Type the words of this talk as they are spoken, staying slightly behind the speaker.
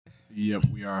Yep,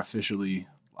 we are officially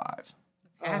live.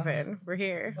 What's happened? We're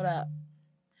here. What up?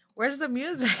 Where's the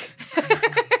music?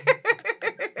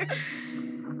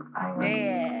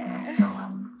 Yeah.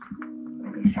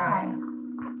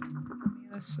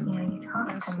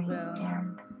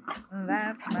 Isabel.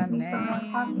 That's my name.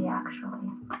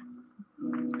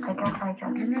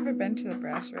 I've never been to the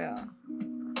Brass Rail.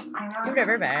 You've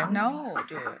never been? No,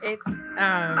 dude. It's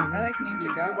I need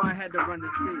to go.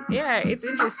 yeah, it's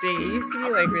interesting. It used to be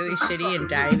like really shitty and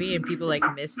divey, and people like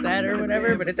miss that or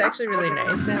whatever. But it's actually really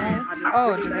nice now.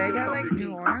 Oh, do they got like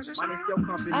new owners or something?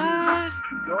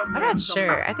 I'm not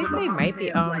sure. I think they might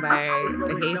be owned by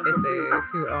the Hayfises,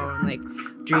 who own like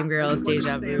Dreamgirls,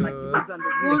 Deja Vu,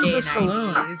 Who's Gay the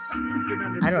saloon?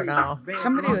 90s. I don't know.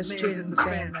 Somebody was tweeting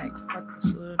saying like "fuck the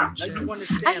saloon" and shit.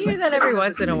 I hear that every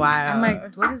once in a while. I'm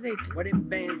like, what do they do?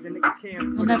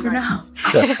 I'll never know.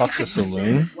 Said fuck the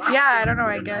saloon. Yeah, I don't know.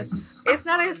 I guess. It's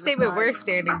not a statement we're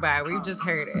standing by. We've just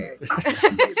heard it.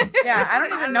 Yeah, I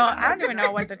don't even know. I don't even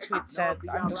know what the tweet said.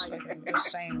 I'm just fucking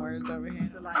just saying words over here.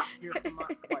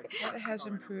 What has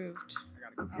improved?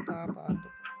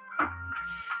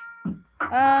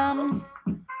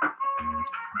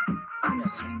 Seems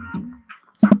the same.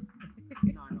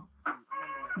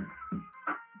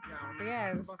 But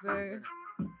yeah, it's the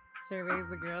surveys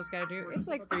the girls gotta do. It's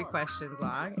like 3 questions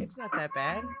long. It's not that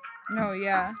bad. No,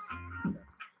 yeah.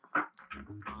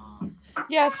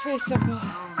 Yeah, it's pretty simple.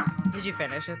 Did you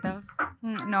finish it though?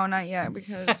 No, not yet,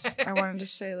 because I wanted to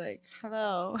say like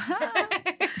hello.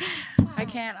 I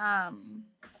can't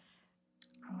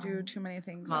do too many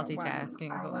things.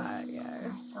 Multitasking at is a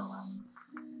once. lot, Yeah.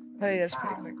 But it is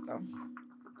pretty quick though.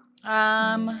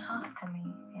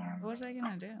 What was I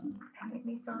gonna do?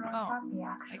 Oh,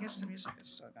 I guess the music is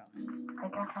still going.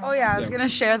 Oh yeah, I was gonna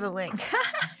share the link.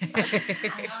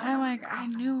 I'm like, I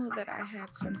knew that I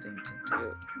had something to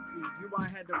do.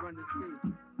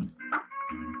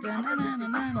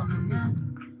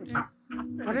 Dun-dun-dun-dun-dun-dun-dun.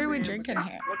 What are we drinking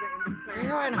here? You're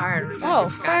going hard. Oh,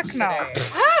 fuck no.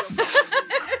 Today.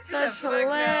 That's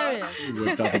hilarious. She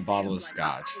whipped out a bottle of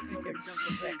scotch.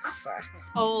 Sick fuck.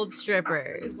 Old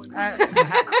strippers.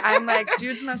 I'm like,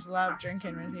 dudes must love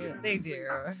drinking with you. They do.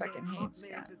 I fucking hate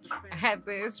Scott. I had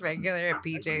this regular at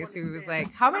BJ's who was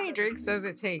like, how many drinks does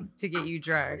it take to get you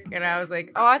drunk? And I was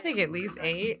like, oh, I think at least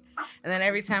 8. And then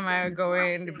every time I would go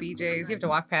into BJ's, you have to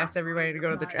walk past everybody to go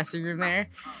to the dressing room there.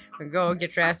 And go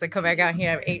get dressed and come back out and he'd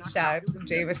have 8 shots of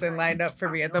Jameson lined up for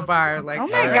me at the bar. Like, Oh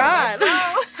my "All God.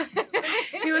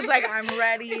 He was like, I'm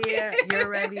ready. You're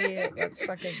ready. Let's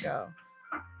fucking go.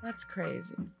 That's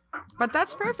crazy. But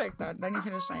that's perfect, though. Then you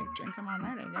can just, like, drink them all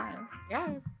night, I guess. Yeah.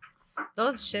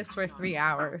 Those shifts were 3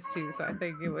 hours, too. So I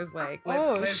think it was like,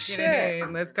 Oh, let's get shit. it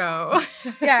in. Let's go.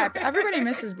 Yeah, everybody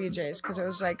misses BJ's because it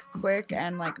was, like, quick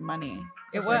and, like, money.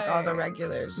 It It's like all the was.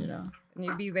 regulars, you know. And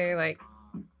you'd be there like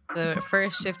the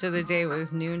first shift of the day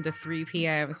was noon to 3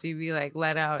 p.m. So you'd be like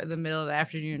let out in the middle of the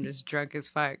afternoon, just drunk as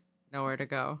fuck, nowhere to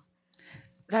go.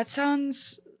 That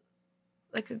sounds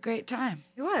like a great time.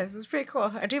 It was pretty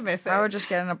cool. I do miss it. I would just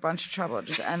get in a bunch of trouble.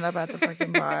 Just end up at the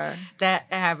fucking bar. That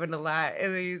happened a lot.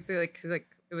 And they used to like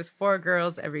it was 4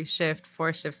 girls every shift,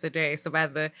 4 shifts a day. So by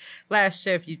the last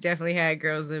shift, you definitely had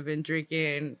girls that have been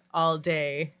drinking all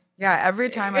day. Yeah, every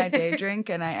time I day drink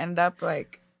and I end up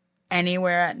like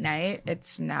anywhere at night,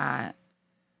 it's not.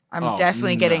 I'm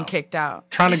definitely getting kicked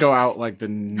out. Trying to go out like the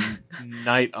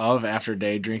night of after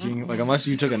day drinking, like unless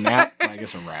you took a nap, I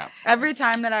guess a wrap. Every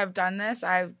time that I've done this,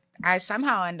 I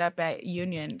somehow end up at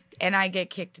Union and I get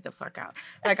kicked the fuck out.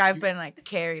 Like I've been like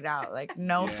carried out, like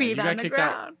no Yeah, feet you got on the kicked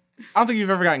out. ground. I don't think you've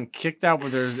ever gotten kicked out,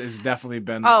 but it's definitely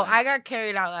been. Oh, I got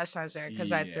carried out last time I was there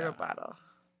because I threw Yeah. a bottle.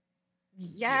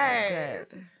 Yes.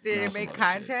 did. Did No, it some make other shit.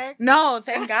 contact? No,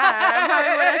 thank God. I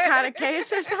probably would have caught a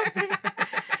case or something.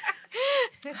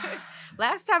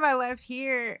 Last time I left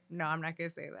here, no, I'm not gonna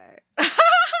say that.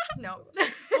 No.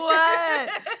 What?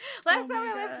 Last Oh time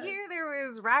my I left God. here, there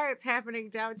was riots happening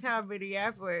downtown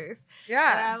Minneapolis. And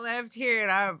Yeah. I left here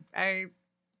and I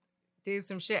did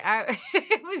some shit.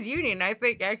 It was Union. I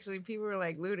think actually people were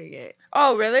like looting it.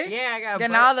 Oh, really? Yeah, I got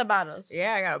Getting all the bottles.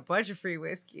 yeah, I got a bunch of free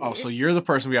whiskey. Oh, so you're the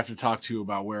person we have to talk to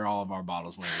about where all of our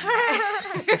bottles went. I-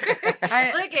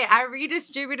 I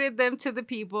redistributed them to the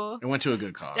people. It went to a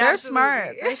good cause. They're Absolutely.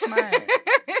 smart. They're smart.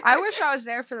 I wish I was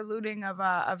there for the looting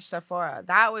of Sephora.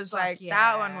 That was Fuck like yeah.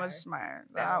 that one was smart.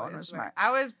 That one was smart.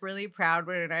 I was really proud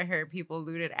when I heard people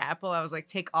looted Apple. I was like,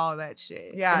 take all that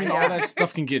shit. Yeah, I mean, yeah. all that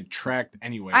stuff can get tracked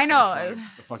anyway. I so know. it's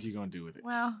like, the fuck you gonna do with it?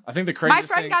 Well, I think the my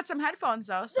craziest friend thing, got some headphones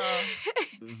though, so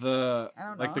the I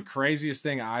don't like know. the craziest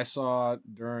thing I saw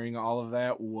during all of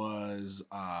that was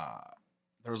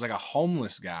there was like a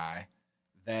homeless guy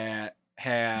that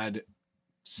had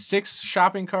 6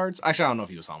 shopping carts. Actually, I don't know if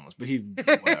he was homeless, but he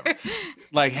whatever.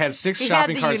 Like had 6 He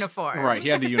shopping had the carts. uniform. Right, he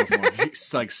had the uniform.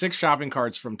 Like 6 shopping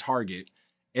carts from Target,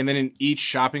 and then in each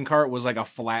shopping cart was like a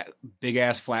big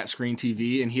ass flat screen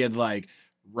TV, and he had like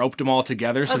roped them all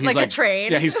together. So It was he's like a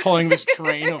train. Yeah, he's pulling this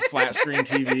train of flat screen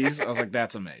TVs. I was like,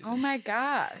 that's amazing. Oh my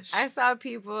gosh. I saw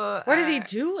people. What did he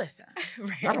do with them?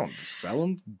 I don't sell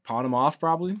them, pawn them off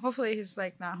probably. Hopefully he's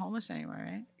like not homeless anymore,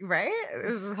 right?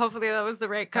 Right? Hopefully that was the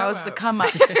right come That was the up. come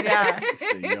up. Yeah.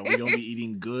 So, we don't be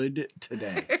eating good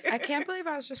today. I can't believe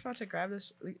I was just about to grab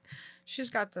this. She's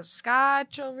got the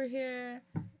scotch over here.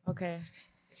 Okay.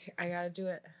 I gotta do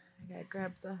it. I gotta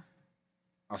grab the.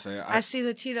 I'll say I see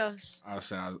the Tito's. I'll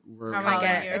say we're. I'm gonna gonna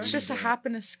get get it. It's just a hop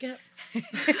and a skip.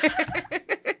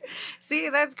 See,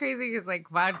 that's crazy because like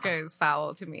vodka is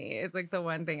foul to me. It's like the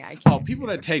one thing I can't. Oh, people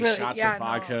that take Really? shots Yeah, of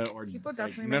vodka or People like,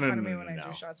 definitely no, make no, fun no, of me no, when no, I do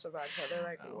no. shots of vodka. They're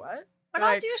like, No. what? But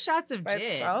Like, I'll do shots of by gin.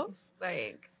 itself?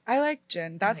 Like I like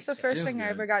gin. That's like the first Gin's thing I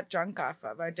good. ever got drunk off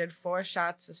of. I did 4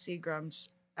 shots of Seagram's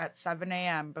at 7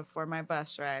 a.m. before my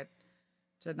bus ride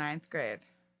to 9th grade.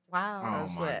 wow. Oh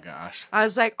was my lit. gosh. I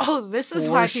was like, oh, this is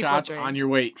 4 why people shots drink. on your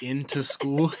way into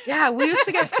school. Yeah, we used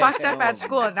to get fucked up Oh at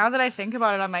school. my And now that I think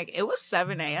about it, I'm like, it was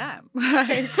 7 a.m. But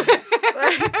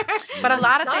a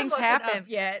lot of Sun things wasn't happen. up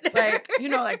yet. Like,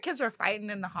 like kids are fighting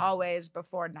in the hallways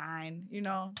before 9,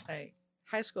 like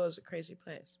high school is a crazy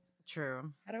place.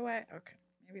 True. How do I? Okay,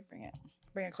 maybe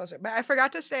bring it closer. But I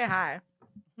forgot to say hi.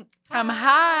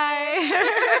 Hi.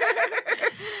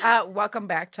 Welcome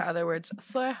back to Other Words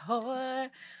for Whore.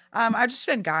 I've just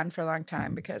been gone for a long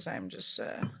time because I'm just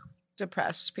a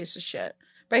depressed piece of shit.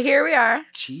 But here we are.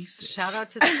 Jesus. Shout out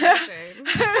to depression.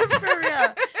 For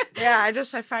real. Yeah, I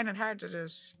find it hard to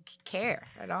just care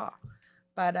at all.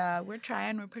 But we're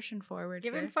trying, we're pushing forward.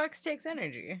 Giving here. fucks takes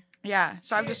energy. Yeah,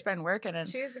 so I've just been working and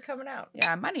Cheers to coming out.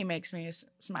 yeah, money makes me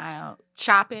smile.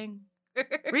 Shopping,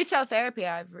 retail therapy,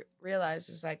 I've realized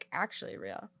is like actually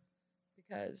real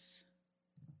because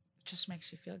it just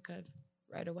makes you feel good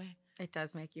right away. It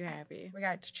does make you happy. We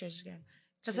got to cheers again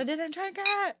because I didn't drink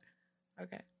it.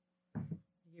 Okay.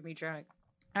 You get me drunk.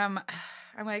 I'm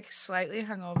like slightly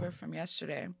hungover from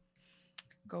yesterday.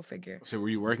 Go figure. So were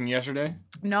you working yesterday?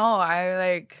 No,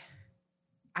 I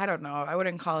don't know. I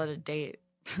wouldn't call it a date.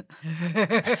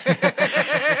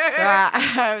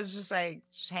 I was just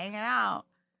hanging out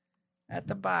at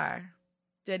the bar.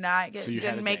 Did not get So you had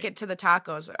didn't a make date. it to the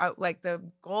tacos. The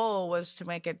goal was to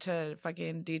make it to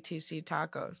fucking DTC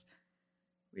tacos.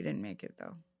 We didn't make it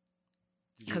though.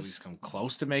 Did you at least come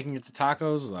close to making it to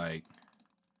tacos? Like,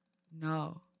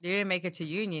 No. You didn't make it to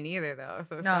Union either, though.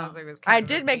 So it No. sounds like it was kind I of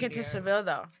did a make it to medium. Seville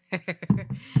though.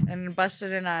 And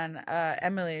busted in on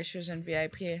Emily. She was in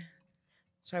VIP.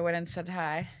 So I went and said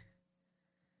hi.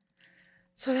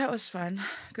 So that was fun.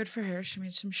 Good for her. She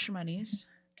made some shmoney's.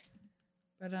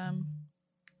 But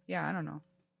yeah, I don't know.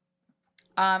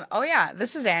 Oh yeah,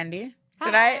 this is Andy.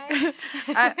 Did I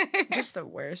just the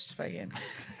worst fucking.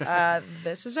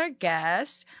 This is our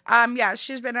guest. Yeah,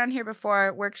 she's been on here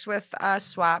before. Works with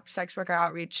SWAP, Sex Worker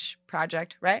Outreach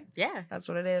Project, right? Yeah. That's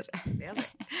what it is. Nailed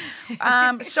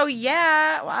it. So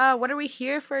yeah, what are we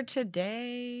here for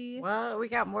today? Well, we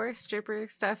got more stripper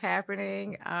stuff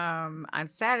happening. On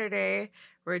Saturday,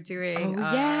 we're doing.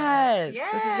 Oh yes,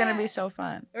 this is gonna yeah. be so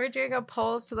fun. We're doing a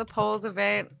Polls to the Polls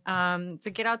event,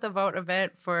 to get out the vote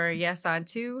event for Yes on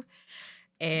 2.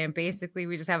 And basically,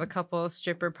 we just have a couple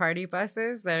stripper party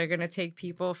buses that are going to take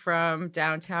people from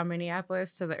downtown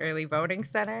Minneapolis to the early voting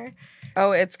center.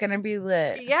 Oh, it's gonna be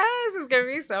lit. Yes, it's going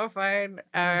to be so fun.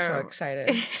 I'm so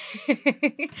excited.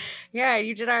 Yeah,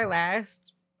 you did our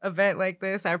last event like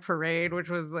this, our parade, which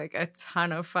was like a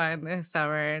ton of fun this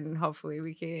summer. And hopefully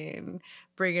we can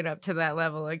bring it up to that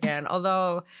level again.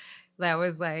 Although that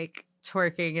was like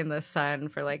twerking in the sun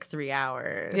for like 3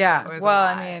 hours. Yeah. That was a Well,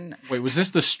 lot. I mean, wait, was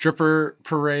this the stripper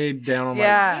parade down on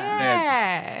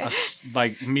yeah. that's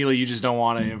like Mila? You just don't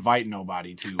want to invite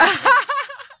nobody to.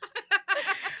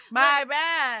 My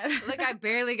bad. Look, I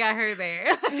barely got her there.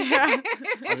 Yeah.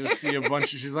 I just see a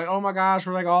bunch of. She's like, "Oh my gosh,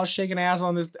 we're like all shaking ass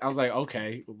on this." I was like,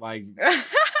 "Okay, like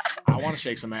I want to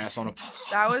shake some ass on a."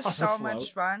 That was on a so float.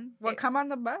 much fun. Well, come on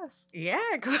the bus. Yeah,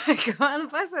 go on the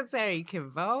bus on Saturday. You can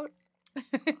vote.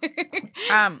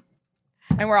 And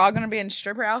we're all gonna be in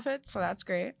stripper outfits, so that's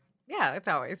great. Yeah, it's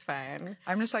always fun.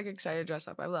 I'm just like excited to dress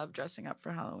up. I love dressing up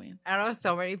for Halloween. I know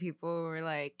so many people were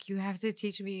like, you have to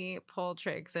teach me pole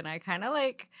tricks. And I kind of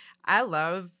I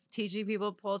love teaching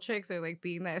people pole tricks or like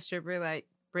being that stripper. Like,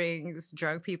 brings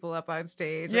drunk people up on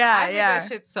stage. Yeah, I think yeah. that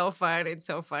shit's so fun and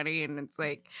so funny, and it's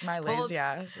like, My lazy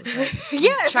ass. is like,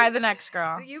 yeah, try the next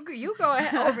girl. you go ahead.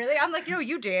 Oh, really? I'm like,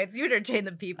 you dance, you entertain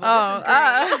the people.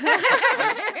 Oh, This is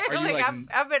Are great. you like, like-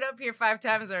 I've been up here 5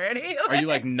 times already. Are you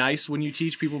like nice when you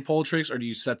teach people pole tricks, or do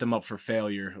you set them up for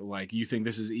failure? Like, you think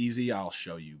this is easy? I'll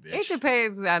show you, bitch. It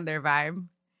depends on their vibe.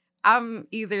 I'm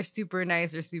either super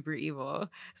nice or super evil.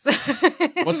 So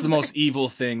What's the most evil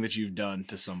thing that you've done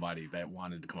to somebody that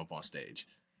wanted to come up on stage?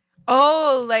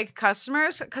 Oh, like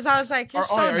customers? Because I was like, you're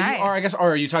so nice.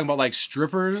 Are you talking about like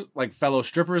strippers, like fellow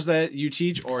strippers that you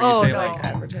teach, or you Oh, say no. like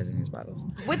advertising these bottles.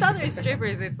 with other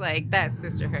strippers, it's like that's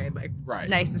sisterhood, like Right.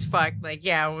 nice as fuck. Like,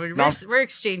 yeah, we're, No, we're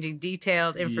exchanging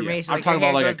detailed information. Yeah. I'm like, talking your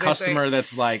about like hair a goes this way. customer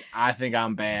that's like, I think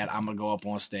I'm bad. I'm gonna go up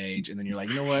on stage, and then you're like,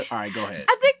 you know what? All right, go ahead.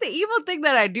 I think the evil thing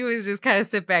that I do is just kind of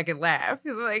sit back and laugh.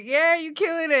 It's like, yeah, you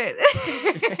killing it.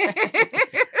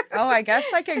 Oh, I guess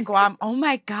like in Guam. Oh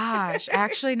my gosh.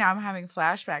 Actually, now I'm having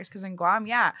flashbacks because in Guam,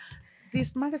 yeah,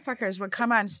 these motherfuckers would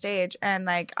come on stage and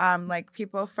like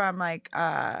people from like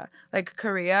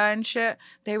Korea and shit,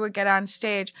 they would get on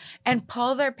stage and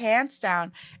pull their pants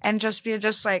down and just be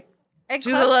like And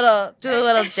do the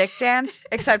little dick dance,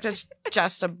 except it's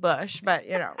just a bush, but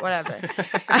you know, whatever.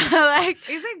 Like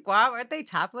is it Guam? Aren't they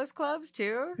topless clubs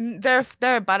too?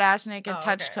 they're butt ass naked Oh,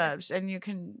 touch okay. clubs, and you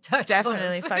can Touch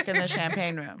definitely clubs. fuck in the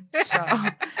champagne room. So,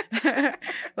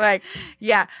 like,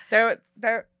 yeah, they're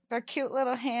cute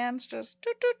little hands, just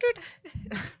doot, doot, doot.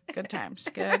 Good times,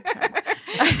 good times.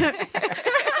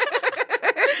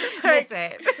 Miss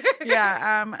it.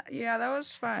 yeah, that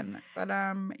was fun. But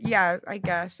yeah, I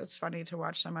guess it's funny to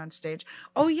watch them on stage.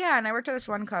 Oh yeah, and I worked at this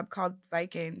one club called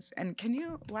Vikings. And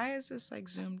why is this like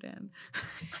zoomed in?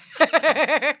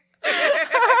 Like,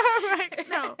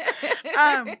 no.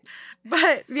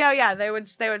 But yeah, they would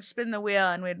spin the wheel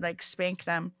and we'd like spank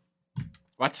them.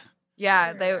 What?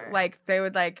 Yeah, Sure. they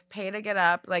would like pay to get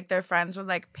up. Like their friends would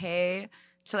like pay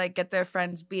to like get their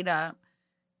friends beat up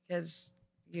because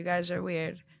you guys are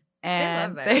weird.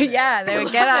 And they love that shit. they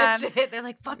would get love on. that shit. They're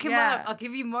like, fuck him Yeah. up. I'll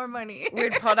give you more money.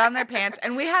 We'd pull down their pants,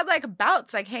 and we had like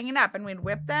belts like hanging up, and we'd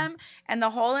whip them, and the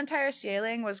whole entire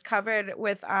ceiling was covered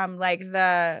with like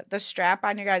the strap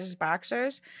on your guys'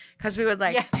 boxers, because we would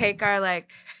like Yeah. take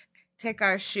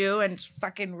our shoe and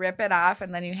fucking rip it off,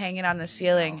 and then you hang it on the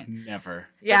ceiling. No, never.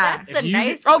 Yeah. That's If the you-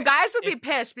 nice. Oh, guys would be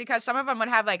pissed because some of them would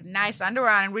have like nice underwear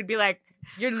on, and we'd be like,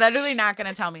 "You're literally not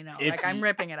gonna tell me no. If Like I'm you-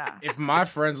 ripping it off." If my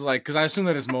friends like, because I assume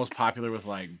that it's most popular with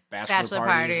like bachelor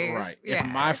parties, right? yeah.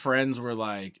 If my friends were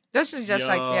like, This is just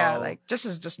Yo. this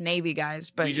is just Navy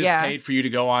guys, but we just yeah. paid for you to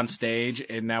go on stage,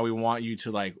 and now we want you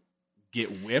to like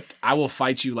get whipped, I will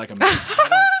fight you like a man. I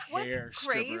don't What's care,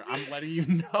 crazy- stripper. I'm letting you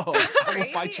know. I will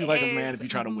fight you like a man if you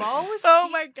try to whip me. Oh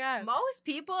my god. Most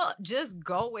people just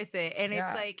go with it, and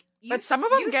Yeah. it's like. But some of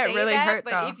them you get say really that, hurt,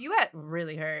 but though. if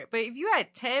you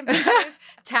had 10 bitches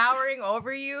towering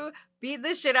over you, beat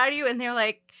the shit out of you, and they're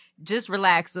like, "Just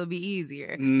relax, it'll be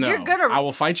easier." No, You're gonna. I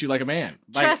will fight you like a man.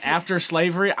 Like Trust me. after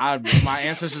slavery, my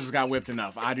ancestors got whipped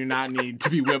enough. I do not need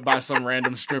to be whipped by some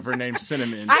random stripper named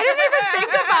Cinnamon. I didn't even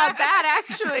think about that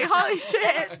actually. Holy It's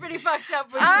shit. pretty fucked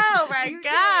up. When Oh my you God,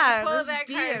 can pull that's that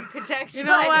kind of deep. contextualize You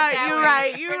know it what? that You're way.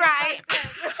 right, you're Pretty right.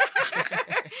 fucked up.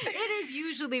 It is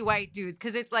usually white dudes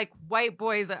because it's like white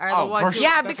boys are Oh, the ones. for who, sure.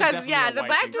 Yeah, That's because, definitely yeah, a the white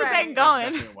black thing. dudes That's ain't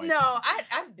going. definitely a white No, thing.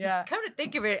 I've Yeah. come to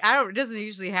think of it. I don't. It doesn't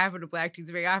usually happen to black dudes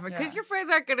very often because Yeah. your friends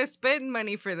aren't gonna spend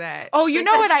money for that. Oh, you Like,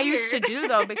 know what that's I used to weird. do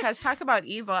though, because talk about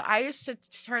evil. I used to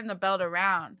turn the belt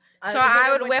around. So hit I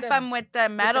 'em would with whip the- them with the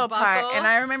metal part, buckle? and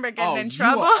I remember getting Oh, in you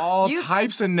trouble. are all You-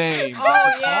 types of names. Oh,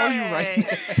 I can call yeah. you right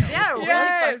now. Yeah, really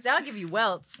Yes. fucked. I'll give you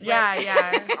welts. Yeah,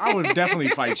 yeah. I would definitely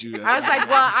fight you. I was like,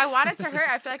 well, I want it to hurt.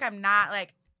 I feel like I'm not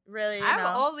like really, you I've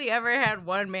know. only ever had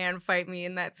one man fight me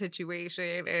in that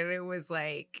situation, and it was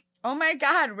like, Oh my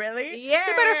God, really? yeah,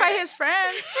 You better fight his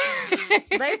friends.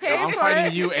 They No, paid I'm for fighting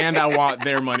it. you, and I want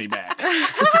their money back.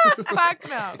 Fuck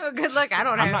no. Oh, good luck. I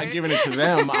don't have I'm not it. giving it to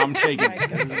them. I'm taking Oh my it.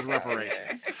 This goodness. is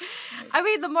reparations. I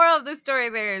mean, the moral of the story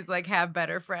there is like have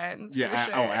better friends. Yeah.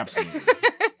 for sure. Oh, absolutely.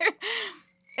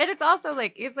 And it's also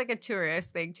like it's like a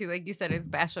tourist thing too. Like you said, it's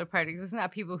bachelor parties. It's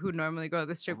not people who normally go to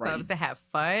the strip clubs to have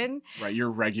fun, Right.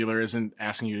 Your regular isn't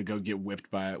asking you to go get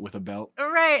whipped with a belt.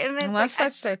 right? And it's Unless like,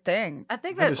 that's their thing. I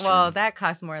think That that is well, true. that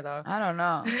costs more though. I don't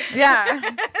know. Yeah.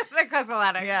 That costs a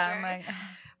lot extra. Yeah. I'm like,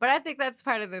 But I think that's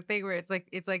part of the thing where it's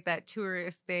like that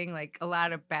tourist thing. Like a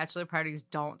lot of bachelor parties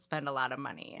don't spend a lot of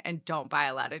money and don't buy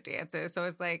a lot of dances. So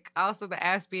it's like also the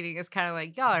ass beating is kind of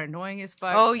like y'all are annoying as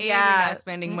fuck. Oh, and yeah. you're not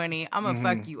spending money. I'm gonna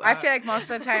fuck you up. I feel like most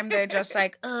of the time they're just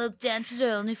like, oh, dances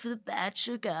are only for the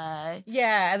bachelor guy.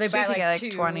 yeah, and they So buy you can like get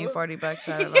like two. 20, 40 bucks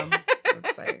out of them.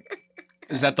 It's like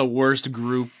Is that the worst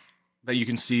group that you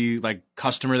can see, like,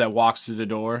 customer that walks through the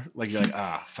door? Like, you're like,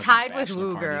 fucking Tied with bachelor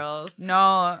woo party. girls.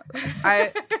 no,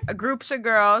 groups of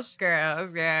girls,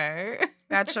 Girls, yeah.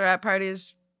 bachelorette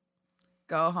parties,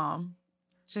 go home.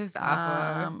 Just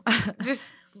awful.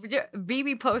 Just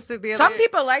BB posted the other. Some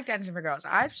people like dancing for girls.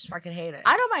 I just fucking hate it.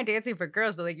 I don't mind dancing for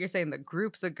girls, but like you're saying, the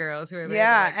groups of girls who are there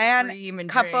Yeah, to, like, and scream and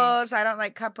drink. couples. I don't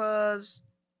like couples.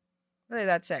 Really,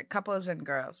 that's it. Couples and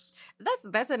girls.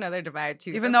 That's another divide too.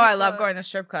 Even Some though I love people- going to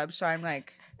strip clubs, so I'm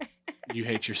like, You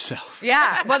hate yourself.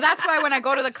 yeah. Well, that's why when I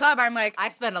go to the club, I'm like, I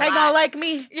spend a they lot. gonna like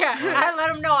me. Yeah, I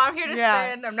let them know I'm here to Yeah.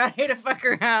 spend. I'm not here to fuck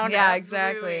around. Yeah,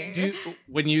 Absolutely. exactly.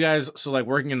 When you guys, so like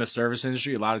working in the service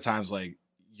industry, a lot of times like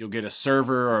you'll get a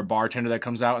server or a bartender that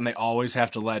comes out and they always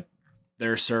have to let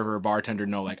their server or bartender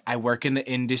know, like, I work in the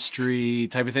industry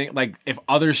type of thing. Like, if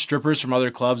other strippers from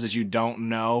other clubs that you don't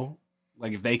know,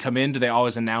 like if they come in, do they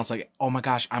always announce like, oh my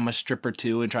gosh, I'm a stripper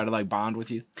too, and try to like bond with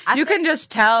you? You can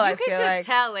just tell. You I can feel just like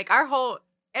tell. Like our whole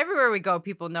everywhere we go,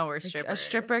 people know we're strippers. a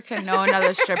stripper can know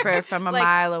another stripper from a Like,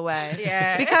 mile away.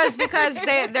 Yeah, because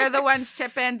they're the ones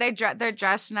tipping. They're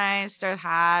dressed nice. They're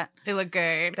hot. they look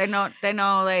good. They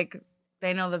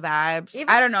know the vibes. Even-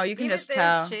 I don't know. You can Even just this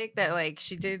tell. chick that like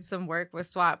she did some work with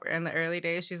SWAT in the early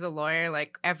days. She's a lawyer.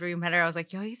 Like after we met her, I was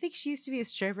like, "Yo, you think she used to be a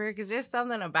stripper?" Because there's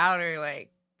something about her, like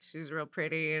she's real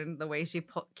pretty and the way she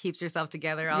keeps herself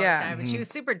together all Yeah. the time. And she Mhm. was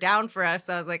super down for us.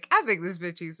 So I was like, "I think this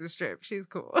bitch used to strip. She's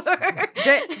cool."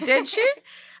 Did she?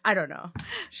 I don't know.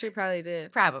 She probably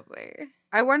did. Probably.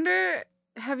 I wonder.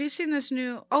 Have you seen this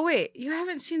new? Oh wait, you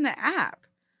haven't seen the app.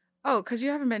 Oh, because you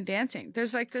haven't been dancing.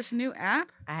 There's like this new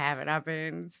app. I haven't. I've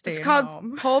been staying It's called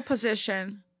home. Pole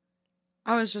Position.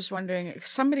 I was just wondering.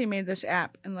 Somebody made this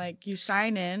app, and like you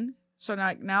sign in. So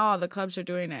now all the clubs are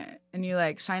doing it, and you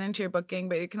like sign into your booking,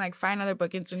 but you can like find other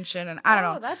bookings and shit. And I don't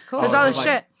Oh, know. that's cool. There's all is this it,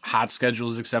 like, shit. Hot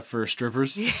schedules except for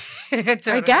strippers. I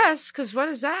Totally. guess, because what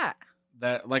is that?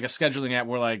 That like a scheduling app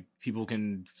where like people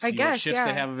can see what guess, shifts they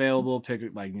yeah. have available, pick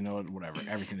like whatever,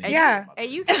 everything. They Yeah. need about And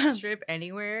it. you can strip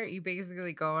anywhere. You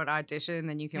basically go and audition,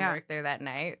 then you can Yeah. work there that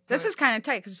night. This So- is kind of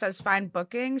tight because it says find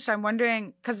booking. So I'm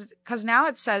wondering because now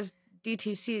it says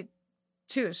DTC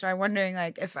too. So I'm wondering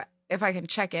like if I can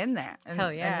check in there and,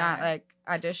 Hell yeah. and not like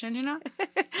audition. You know,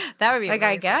 that would be like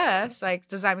I amazing. guess like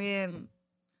does that mean?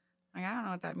 Like I don't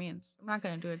know what that means. I'm not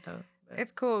gonna do it though. but-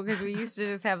 It's cool because we used to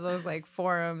just have those like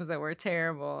forums that were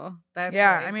terrible. That's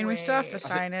yeah. like, I mean, we still have to way-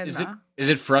 sign in. Is though.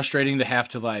 it frustrating to have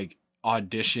to like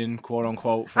audition, quote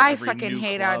unquote, for I every fucking new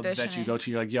hate club that you auditioning. go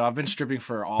to? You're like, yo, I've been stripping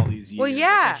for all these years. Well, Like,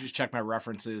 yeah. just check my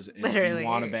references. And do Literally. you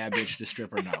want a bad bitch to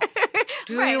strip or no?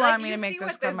 Do you want me you to make see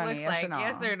this what good money? looks Yes or like, no?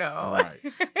 Yes or no?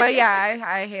 Right. But yeah,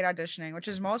 I hate auditioning, which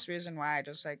is most reason why I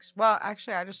just like. Well,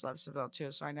 actually, I just love Seville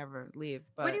too, so I never leave.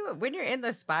 But when you're in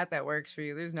the spot that works for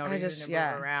you, there's no I reason just to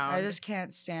move around. I just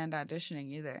can't stand auditioning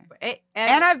either. and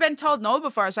And I've been told no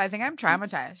before, so I think I'm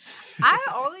traumatized. I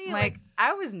only Like,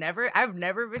 I've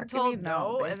never been fucking told me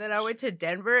no, no, and then I went to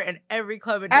Denver, and every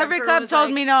club in Every Denver club was told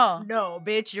like, me no. no,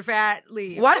 bitch, you're fat,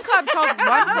 leave. One club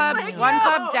Like, one no.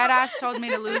 club dead ass told me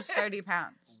to lose 30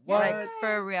 pounds. What? Like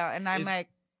for real. And I'm Is- like,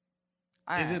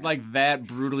 Is alright. it like that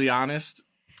brutally honest?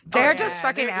 they're yeah, just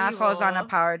fucking they're assholes on a evil.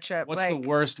 power trip. What's like, the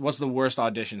worst? What's the worst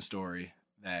audition story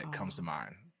that comes to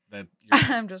mind? That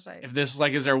you're- I'm just like, if this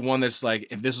like, is there one that's like,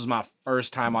 if this was my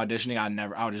first time auditioning,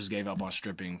 I would just gave up on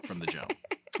stripping from the jump.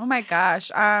 oh my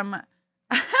gosh. I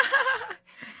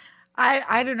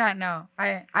do not know.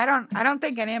 I don't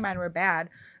think any of mine were bad.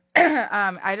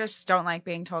 I just don't like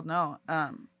being told no.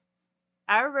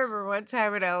 I remember one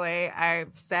time in LA, I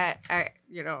was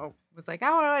like,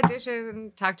 I want to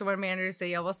audition, talk to one manager,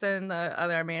 say, yeah, we'll send the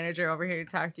other manager over here to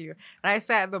talk to you. And I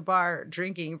sat in the bar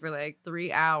drinking for like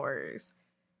 3 hours,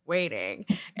 waiting.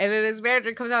 And then this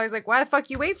manager comes out, he's like, why the fuck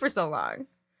you wait for so long?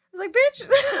 I was like, bitch,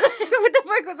 what the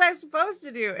fuck was I supposed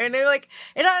to do? And it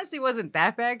honestly wasn't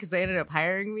that bad because they ended up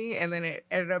hiring me, and then it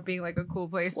ended up being like a cool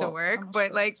place to Well, work. almost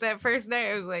But like was. that first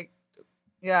night, I was like,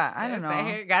 Yeah, I don't sat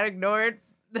know. here, got ignored.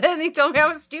 Then he told me I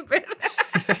was stupid.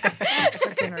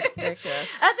 Fucking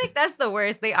ridiculous. I think that's the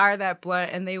worst. They are that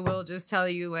blunt, and they will just tell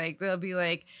you, like, they'll be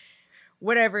like,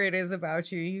 whatever it is about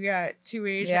you, you got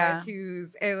 2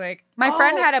 tattoos, and like, My oh,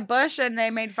 friend had a bush and they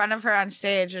made fun of her on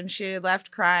stage and she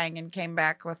left crying and came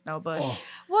back with no bush. Oh,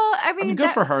 Well, I I mean, mean, good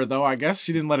for her though. I guess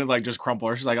she didn't let it like just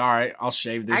crumple. She's like, all right, I'll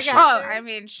shave this I shit. got- Oh, I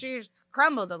mean, she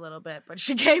crumbled a little bit, but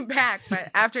she came back.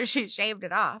 But after she shaved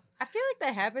it off. I feel like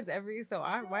that happens every so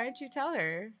often. Why didn't you tell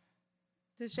her?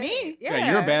 To shave? Me? Yeah,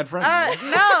 you're a bad friend.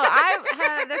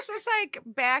 No, this was like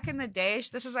back in the day.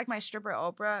 This was like my stripper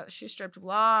Oprah. She stripped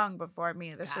long before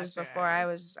me. This was Gotcha. before I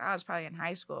was probably in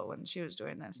high school when she was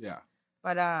doing this. Yeah.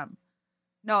 But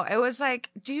No, it was like,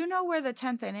 do you know where the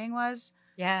 10th inning was?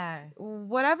 Yeah.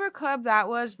 Whatever club that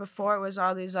was before it was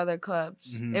all these other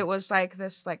clubs. Mhm. It was like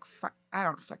this, like, I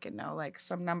don't fucking know, like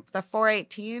some number, the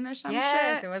 418 or some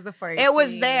Yes, shit. it was the 418. It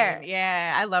was there.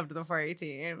 Yeah, I loved the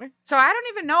 418. So I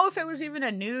don't even know if it was even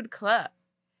a nude club.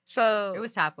 So It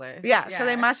was topless. yeah, so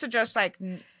they must have just like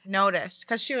noticed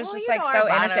because she was Well, just you like know so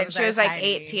our innocent. bottoms She are was like tiny.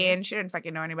 18. She didn't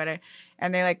fucking know any better,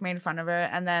 and they like made fun of her.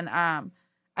 And then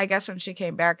I guess when she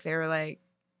came back, they were like,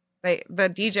 the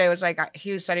DJ was like,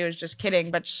 he said he was just kidding,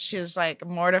 but she was like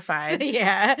mortified.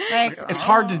 Yeah. Like, It's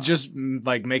hard to oh. just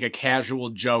like make a casual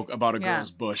joke about a Yeah.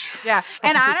 girl's bush. Yeah,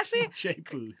 and honestly, Jay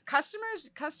Booth.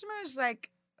 customers like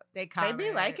They they comment.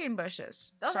 be liking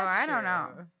bushes. Oh, so that's I don't true.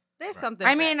 know. There's Right. something.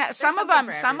 I mean, there's some of something them,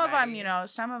 for you everybody. know,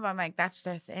 some of them like that's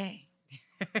their thing.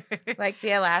 Like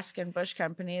the Alaskan Bush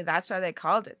Company, that's why they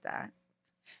called it that.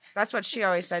 That's what she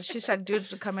always said. She said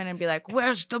dudes would come in and be like,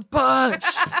 "Where's the bush?"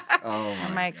 Oh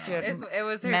I'm my like, God. dude, It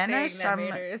was her men thing are that made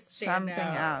her stand something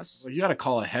out. else. Well, you got to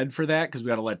call ahead for that because we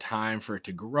got to let time for it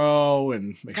to grow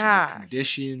and make sure God. you're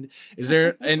conditioned. Is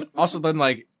there, and also then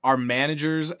like our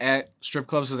managers at strip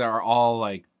clubs that are all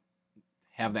like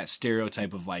have that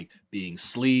stereotype of like being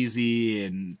sleazy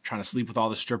and trying to sleep with all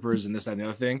the strippers and this, that, and the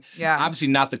other thing. Yeah. Obviously,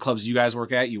 not the clubs you guys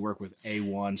work at. You work with A1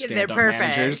 Yeah, they're stand-up perfect.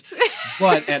 managers.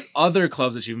 But at other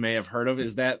clubs that you may have heard of,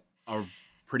 is that a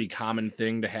pretty common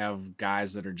thing to have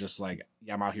guys that are just like,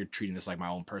 yeah, I'm out here treating this like my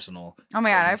own personal. Oh my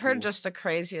God, I've Cool. heard just the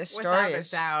craziest Without a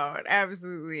stories. doubt,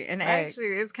 absolutely. And Like, actually,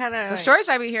 it's kind of The stories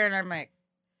I be hearing, I'm like,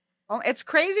 oh, it's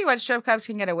crazy what strip clubs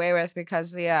can get away with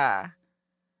because the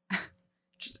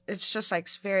it's just like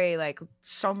very like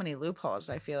so many loopholes.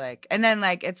 I feel like, and then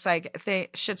like it's like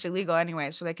shit's illegal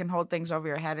anyway, so they can hold things over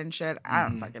your head and shit. I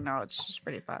don't Mhm. fucking know. It's just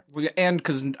pretty fucked. Well, and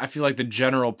because I feel like the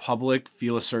general public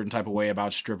feel a certain type of way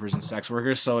about strippers and sex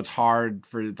workers, so it's hard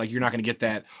for like you're not going to get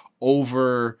that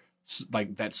over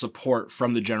like that support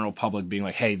from the general public being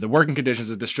like, hey, the working conditions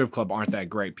at the strip club aren't that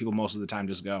great. People most of the time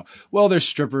just go, well, they're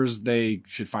strippers, they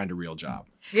should find a real job.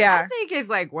 I Yeah, think it's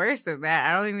like worse than that.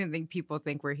 I don't even think people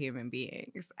think we're human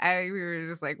beings. We were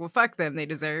just like, well, fuck them. They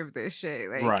deserve this shit.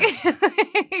 Like,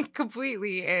 Right.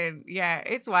 completely. And yeah,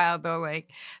 it's wild though. Like,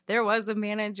 there was a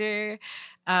manager.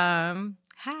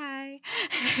 Hi.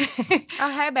 oh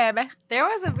hey baby. There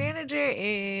was a manager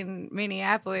in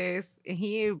Minneapolis.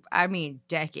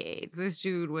 Decades. This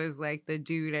dude was like the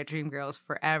dude at Dreamgirls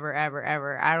forever, ever,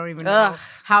 ever. I don't even know Ugh.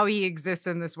 how he exists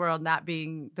in this world, not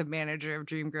being the manager of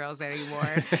Dreamgirls anymore.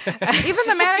 Even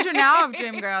the manager now of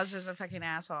Dreamgirls is a fucking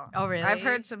asshole. Oh, really? I've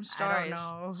heard some I stories.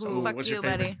 don't know. So Who? fuck what's you, your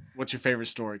favorite, buddy. What's your favorite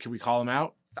story? Can we call him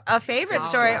out? A favorite Oh.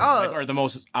 story. Like, Oh or the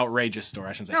most outrageous story,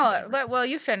 I shouldn't say. no, favorite. well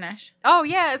you finish. Oh,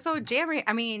 yeah. So Jammer,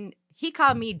 he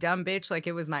called me dumb bitch like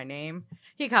it was my name.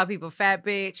 He called people fat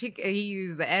bitch. He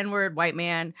used the N-word, white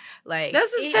man. Like,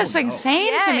 This is it- just no. insane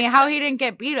to Yeah. me how he didn't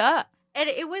get beat up. And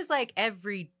it was like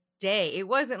every day. It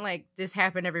wasn't like this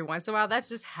happened every once in a while. That's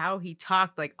just how he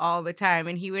talked like all the time.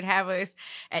 And he would have us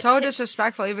at So tip-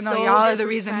 disrespectful, even though so y'all are the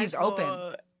reason he's open.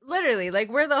 disrespectful. Literally, like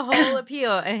we're the whole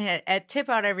appeal. And at tip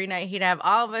out every night, he'd have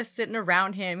all of us sitting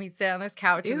around him. He'd sit on this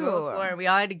couch in the middle of the Ew. floor, and we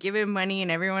all had to give him money, and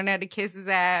everyone had to kiss his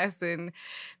ass and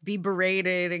be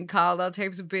berated and called all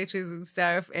types of bitches and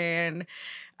stuff. And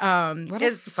What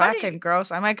it's a funny- fucking gross.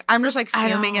 I'm just like I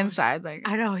fuming know. inside. Like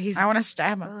I know he's. I want to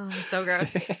stab him. Oh, so gross.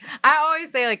 I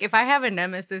always say, like, if I have a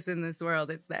nemesis in this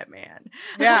world, it's that man.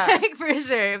 Yeah. Like, for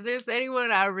sure. If there's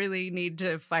anyone I really need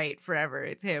to fight forever,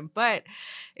 it's him. But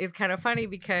it's kind of funny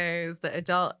because the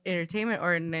adult entertainment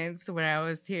ordinance, when I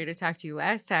was here to talk to you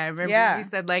last time, remember Yeah. you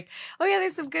said, like, oh, yeah,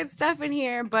 there's some good stuff in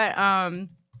here, but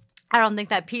I don't think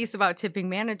that piece about tipping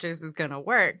managers is going to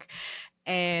work.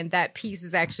 And that piece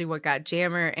is actually what got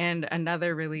Jammer and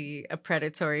another really a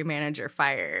predatory manager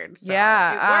fired. So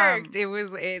Yeah, it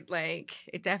worked.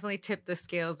 It definitely tipped the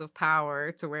scales of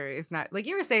power to where it's not like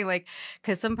you were saying, like,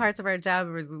 because some parts of our job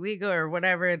was illegal or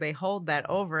whatever, they hold that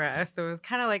over us. So it was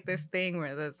kind of like this thing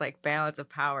where this like balance of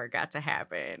power got to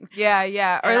happen. Yeah,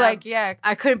 yeah. Or And like, yeah.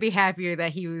 I couldn't be happier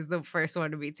that he was the first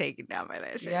one to be taken down by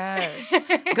that shit. Yes.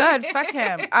 Good. Fuck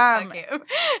him. Fuck him.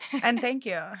 And thank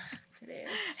you. Today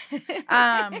is.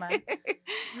 What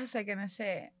was I gonna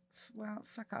say? Well,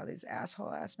 fuck all these ass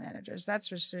managers. That's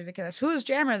just ridiculous. Who is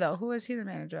Jammer though? Who is he the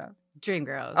manager of?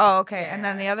 Dreamgirls. Oh, okay. And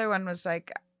then Yeah. the other one was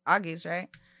like Augie's, right?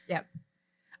 Yep.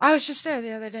 I was just there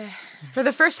the other day for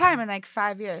the first time in like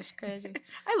 5 years. Crazy.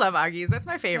 I love Augie's. That's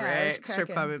my Yeah, it favorite was strip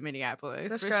cracking. club in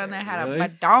Minneapolis. This for girl in sure. there had Really? a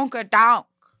badonkadonk.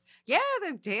 Yeah,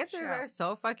 the dancers Sure. are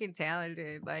so fucking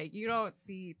talented. Like, you don't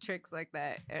see tricks like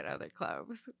that at other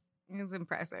clubs. It was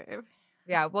impressive.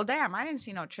 Yeah, well, damn, I didn't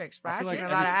see no tricks, but I I feel seen like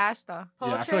a lot of every- ass though. Pole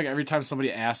Yeah, I feel like tricks? every time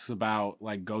somebody asks about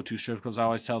like go-to strip clubs, I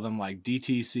always tell them like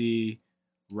DTC,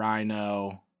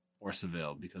 Rhino, or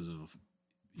Seville because of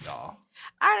y'all.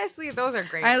 Honestly, those are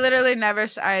great. I literally never.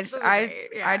 Those are great,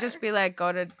 yeah. I just be like,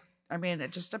 go to. I mean,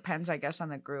 it just depends, I guess, on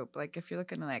the group. Like, if you're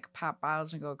looking to like pop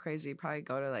bottles and go crazy, probably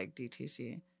go to like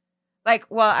DTC. Like,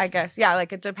 well, I guess, yeah.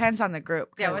 Like, it depends on the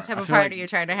group. Yeah, 'cause- what type I of feel party like- you're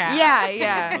trying to have. Yeah,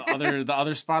 yeah. The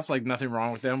other spots, like nothing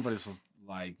wrong with them, but it's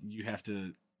like you have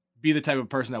to be the type of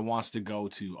person that wants to go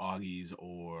to Augie's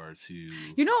or to.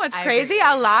 You know what's I crazy?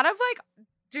 agree. A lot of like,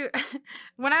 dude,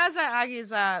 when I was at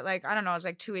Augie's, like, I don't know, it was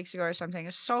like 2 weeks ago or something.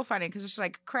 It's so funny because it's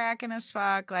like cracking as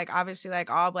fuck. Like, obviously, like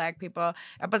all black people,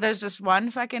 but there's this one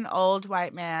fucking old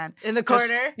white man In the Just-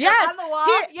 corner. Yes, On the wall.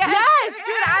 He- yes, dude.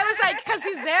 I was like, because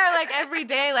he's there like every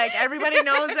day, like everybody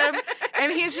knows him,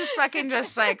 and he's just fucking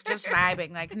just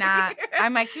vibing, like not.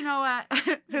 I'm like, you know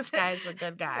what? This guy's a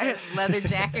good guy. His leather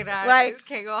jacket on, Like- his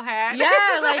Kangol hat.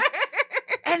 Yeah, like-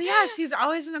 And yes, he's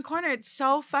always in the corner. It's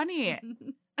so funny.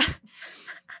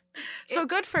 So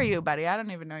good for you, buddy. I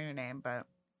don't even know your name, but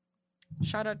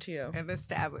shout out to you an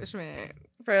establishment.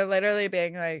 for literally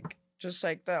being like just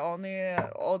like the only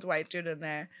old white dude in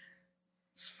there.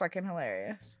 It's fucking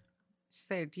hilarious. She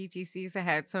said DTC's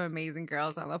had some amazing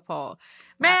girls on the pole.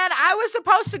 Man, I was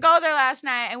supposed to go there last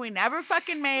night and we never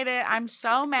fucking made it. I'm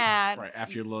so mad. Right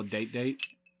after your little date.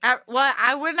 Well,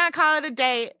 I would not call it a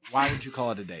date Why would you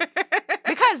call it a date?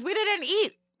 because we didn't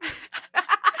eat.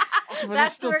 Well,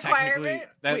 That's the technically requirement.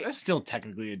 that's still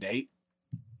technically a date.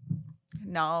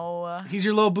 No. He's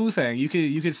your little boo thing. You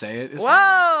could say it. It's Whoa.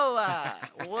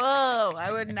 fine. Whoa. I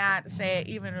would not say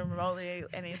even remotely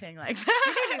anything like She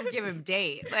that. didn't even give him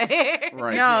date.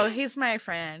 Right. No, he's my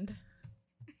friend.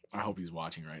 I hope he's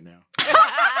watching right now.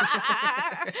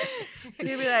 He'd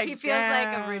be like, he feels like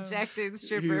a "Damn." rejected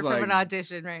stripper He's from like- an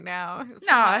audition right now.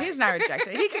 No, he's not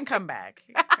rejected. He can come back.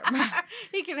 He can come back.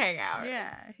 He can hang out.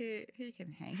 Yeah, he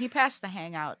can hang. He passed the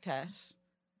hangout test.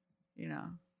 You know,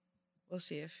 we'll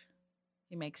see if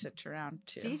he makes it to round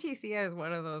 2. DTC has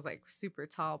one of those like super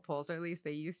tall poles, or at least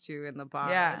they used to in the bar.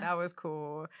 Yeah. That was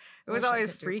cool. It Wish was I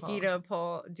always could do freaky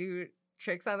pole. to do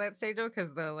tricks on that stage though,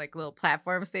 because the like little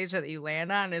platform stage that you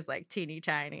land on is like teeny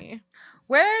tiny.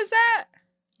 Where is that?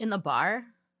 In the bar?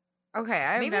 Okay,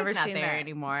 I've Maybe never it's not seen there that.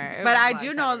 anymore. It But was a I long do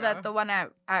time know ago. that the one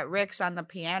at Rick's on the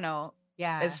piano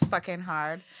yeah is fucking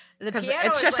hard the because piano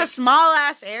it's is, just like, a small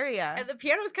ass area. and the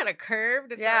piano is kind of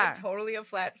curved. It's Yeah. not like totally a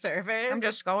flat surface. I'm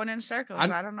just going in circles.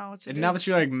 I'm- I don't know what to And do. now that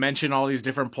you like mention all these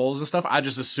different poles and stuff, I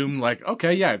just assumed like,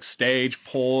 okay, yeah, stage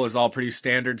pole is all pretty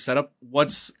standard setup.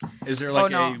 Is there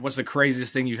like no. what's the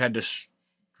craziest thing you had to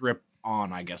strip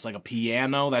on? I guess like a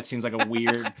piano. That seems like a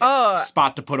weird oh,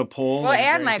 spot to put a pole. well, Like, is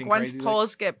there and like anything once crazy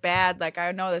poles get bad, like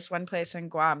I know this one place in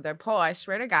Guam, their pole, I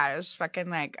swear to God, it was fucking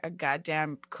like a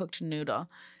goddamn cooked noodle.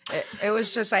 It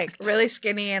was just like really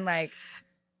skinny and like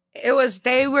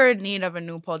they were in need of a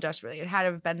new pole desperately. It had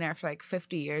to have been there for like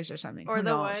 50 years or something. or Who the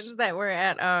knows? ones that were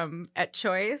at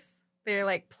Choice. They're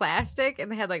like plastic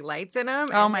and they had like lights in them.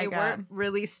 Oh and my they God. weren't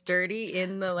really sturdy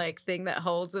in the like thing that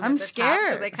holds them. I'm at the top, so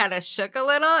scared. they kind of shook a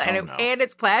little, and Oh, no. and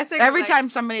it's plastic. Every like, time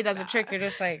somebody does a trick, you're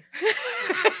just like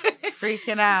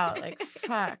freaking out. Like,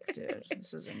 fuck, dude,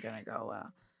 this isn't gonna go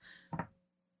well.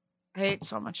 I ate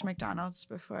so much McDonald's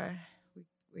before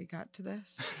we got to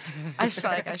this. I just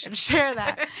felt like I should share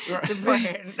that. it's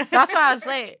important. That's why I was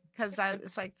late, because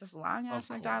it's like this long ass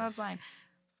Of McDonald's course. line.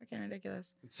 Freaking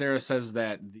ridiculous. Sarah says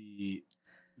that the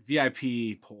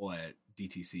VIP pole at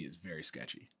DTC is very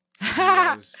sketchy. You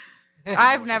guys- know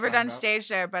I've what never she's done talking about? stage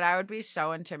there, but I would be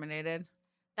so intimidated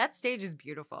That stage is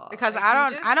beautiful because Like, I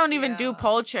you don't just even do feel-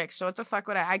 pole tricks. So what the fuck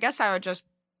would I guess I would just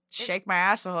shake my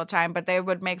ass the whole time, but they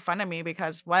would make fun of me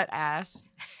because what ass?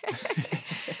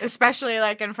 Especially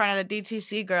like in front of the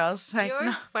DTC girls. Like, You know no.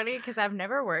 what's funny? Because I've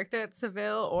never worked at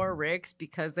Seville or Rick's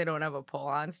because they don't have a pole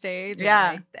on stage. And,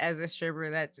 Yeah. like, as a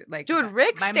stripper, that like Dude,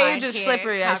 Rick's my stage mind is can't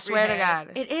slippery, I swear to comprehend.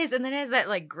 God. It is, and then it has that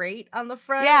like grate on the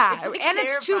front. Yeah, It's, like, and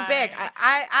it's too big. terrifying.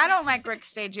 I don't like Rick's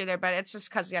stage either, but it's just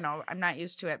because, I'm not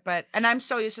used to it. And I'm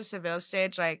so used to Seville's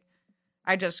stage, like,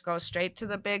 I just go straight to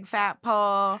the big fat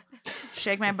pole,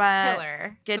 shake my butt,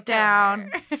 Pillar. get The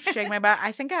down, pillar. shake my butt.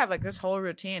 I think I have like this whole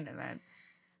routine,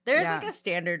 There's Yeah. like a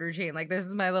standard routine. Like this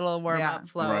is my little warm up Yeah.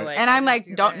 flow. Right. Like, and I I'm just like,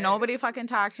 do don't this. nobody fucking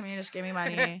talk to me, just give me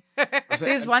money. So-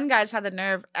 These one guys had the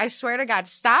nerve. I swear to God,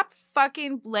 stop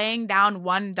fucking laying down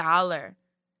 $1. That's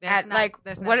at, not, like,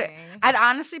 that's what- not me. It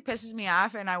honestly pisses me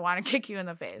off, and I want to kick you in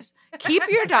the face. Keep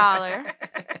your dollar,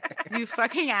 you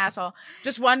fucking asshole.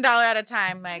 Just $1 at a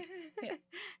time. Like,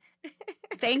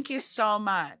 Thank you so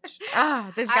much.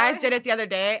 This guys did it the other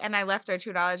day, and I left their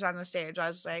 $2 on the stage. I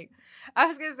was like, I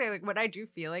was gonna say, like, when I do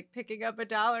feel like picking up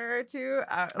 $1 or two,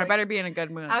 I better be in a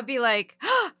good mood. I'd be like,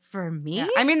 for me? Yeah.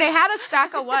 I mean, they had a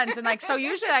stack of ones, and like, so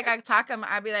usually, like, I talk them,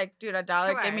 I'd be like, dude,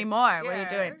 $1, give me more. What are you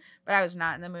doing? But I was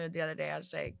not in the mood the other day. I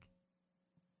was like,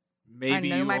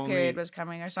 maybe I knew my period was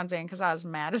coming or something because I was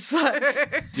mad as fuck.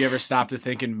 Do you ever stop to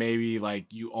think and maybe like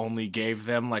you only gave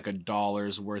them like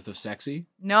 $1 worth of sexy?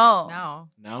 No.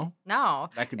 No.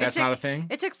 That's not a thing?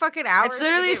 It took fucking hours. It's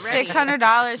literally to get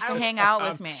 $600 to hang out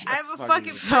with me. I have a fucking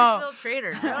personal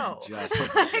trainer. No.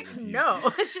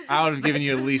 No. I would have given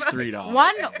you at least $3.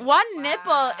 One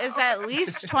nipple is at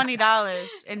least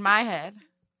 $20 in my head.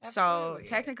 Absolutely.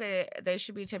 So technically, they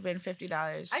should be tipping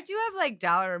 $50. I do have like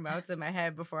dollar amounts in my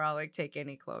head before I'll like take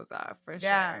any clothes off for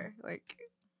sure. Like,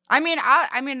 I mean,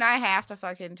 I have to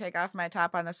fucking take off my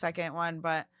top on the second one,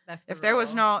 but if there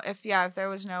was nobody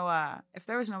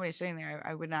sitting there,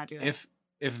 I would not do that.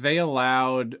 If they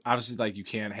allowed, obviously, like you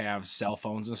can't have cell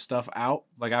phones and stuff out.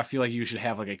 Like I feel like you should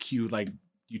have like a queue, like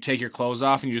you take your clothes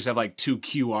off and you just have like 2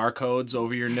 QR codes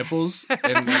over your nipples.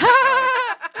 And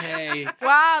hey,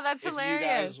 wow, that's hilarious. If you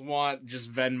guys want,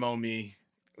 just Venmo me.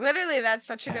 Literally, that's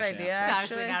such a good idea. It's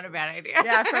honestly not a bad idea.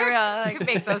 Yeah, for real. Like, you can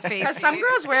make those pasties. Some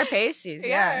girls wear pasties.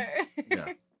 Yeah.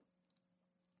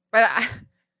 But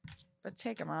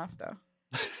take them off though.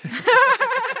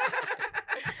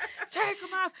 Take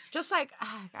them off. Just like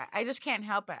I just can't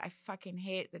help it. I fucking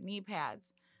hate the knee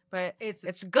pads, but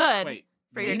it's good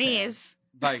for your knees.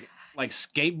 Like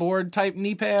skateboard type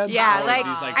knee pads? Yeah,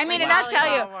 I mean, and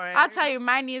I'll tell you,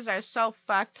 my knees are so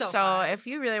fucked. So if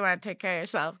you really want to take care of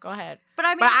yourself, go ahead. But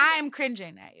I mean, I'm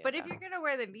cringing at you. But if you're gonna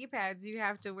wear the knee pads, you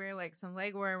have to wear like some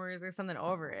leg warmers or something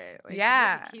over it. Like,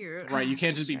 yeah, cute. Right, you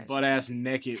can't just be butt ass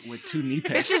naked with 2 knee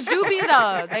pads. Bitches do be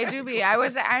though. They do be. I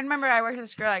remember I worked with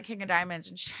this girl at King of Diamonds,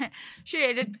 and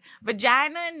she just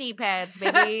vagina and knee pads,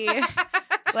 baby.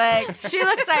 Like she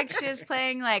looked like she was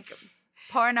playing like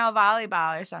porno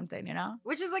volleyball or something, you know?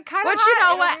 Which is like kind of. Which you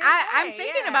know what? I'm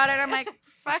thinking about it. I'm like,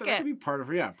 fuck so it. That could be part of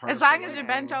as long as you're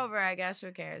bent over, I guess.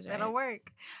 Who cares? Right? It'll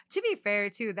work. To be fair,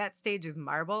 too, that stage is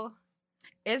marble.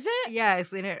 Is it?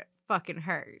 Yes, and it fucking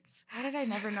hurts. How did I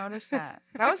never notice that?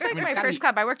 That was like my first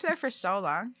club. I worked there for so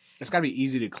long. It's got to be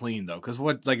easy to clean though, because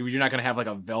if you're not gonna have like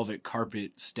a velvet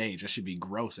carpet stage, that should be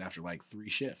gross after like 3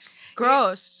 shifts.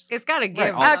 Gross. It's got to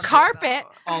give a carpet.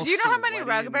 Do you know how many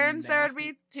rug burns there would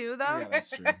be too, though? Yeah,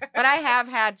 that's true. But I have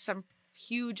had some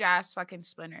huge ass fucking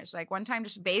splinters. Like one time,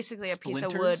 just basically a piece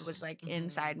of wood was like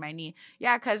inside my knee.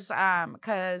 Yeah,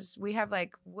 cause we have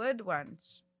like wood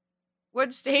ones.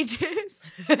 Wood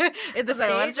stages. In the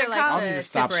stage or like I'll need to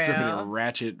stop stripping at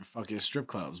ratchet fucking strip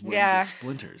clubs. Yeah.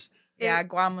 Splinters. Yeah,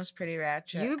 Guam was pretty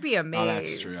ratchet. You'd be amazed. Oh,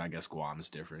 that's true. I guess Guam is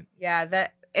different. Yeah,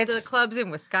 it's the clubs in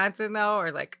Wisconsin though,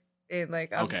 or like in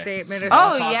like upstate Minnesota.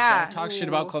 Oh yeah. Don't talk shit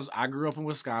about clubs. I grew up in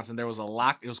Wisconsin. There was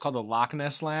it was called the Loch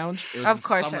Ness Lounge. It was of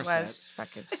course Somerset. It was.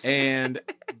 Fucking. And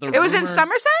it was in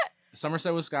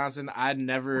Somerset, Wisconsin.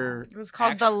 It was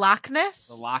called the Loch Ness.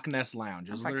 The Loch Ness Lounge.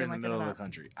 It was literally in the middle of the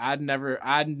country. I'd never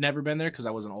been there because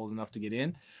I wasn't old enough to get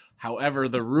in. However,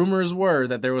 the rumors were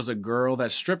that there was a girl that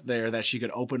stripped there that she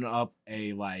could open up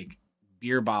a like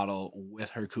beer bottle with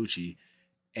her coochie,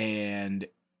 and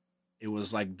it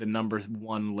was like the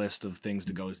 #1 list of things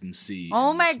to go and see.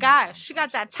 Oh my gosh, she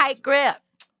got that tight grip.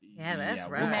 Yeah, that's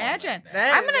right. Imagine.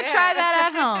 I'm gonna try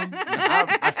that at home.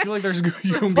 I feel like you're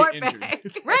gonna be injured.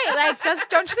 Right? Like,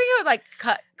 don't you think it would like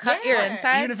cut your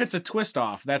insides? Even if it's a twist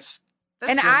off, that's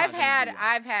and I've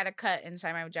had a cut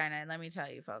inside my vagina, and let me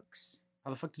tell you, folks. How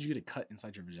the fuck did you get a cut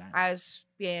inside your vagina? I was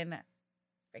being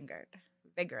fingered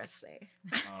vigorously.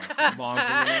 Long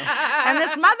fingernails. And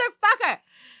this motherfucker,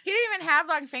 he didn't even have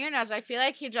long fingernails. I feel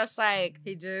like he just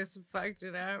fucked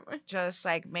it up. Just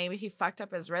like maybe he fucked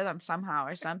up his rhythm somehow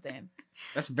or something.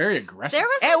 That's very aggressive.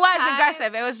 It was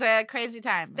aggressive. It was a crazy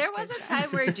time. There was a time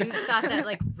where dudes thought that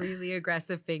like really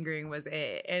aggressive fingering was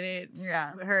it, and it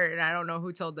hurt. And I don't know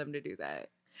who told them to do that.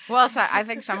 Well, I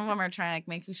think some of them are trying to like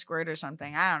make you squirt or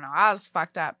something. I don't know. I was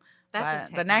fucked up.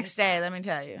 But the next day, let me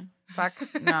tell you, fuck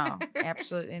no,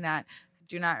 absolutely not.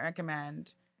 Do not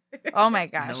recommend. Oh my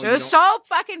gosh, it was so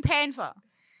fucking painful.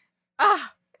 Oh,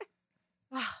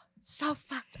 so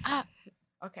fucked up.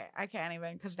 Okay, I can't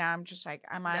even because now I'm just like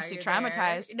I'm honestly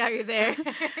traumatized. Now you're there.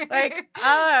 Like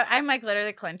I'm like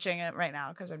literally clenching it right now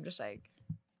because I'm just like,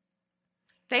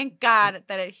 thank God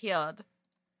that it healed.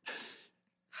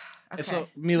 Okay. And so,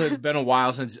 Mila, it's been a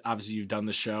while since obviously you've done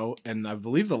the show, and I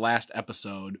believe the last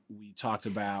episode we talked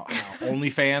about how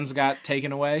OnlyFans got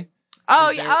taken away.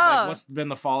 Oh, Is there, yeah. Oh. Like, what's been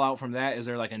the fallout from that? Is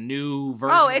there like a new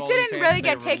version? Oh, of it didn't OnlyFans really they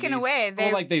get taken released? away. Oh,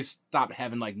 like they stopped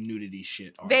having like nudity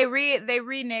shit. They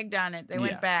reneged on it. They Yeah.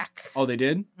 went back. Oh, they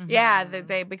did? Yeah,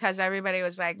 they because everybody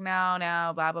was like,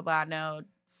 no, blah blah blah, no.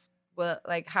 Well,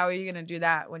 like, how are you gonna do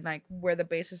that when like we're the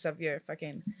basis of your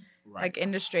fucking like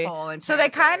industry? So they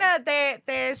kind of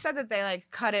they said that they like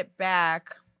cut it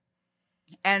back,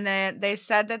 and then they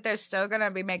said that they're still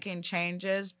gonna be making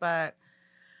changes, but.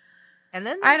 And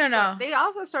then I don't know. They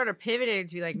also sort of pivoted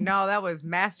to be like, no, that was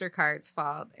MasterCard's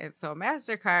fault. And so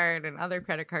MasterCard and other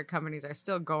credit card companies are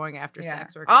still going after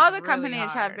sex workers. All the really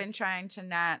companies have hard. been trying to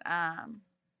not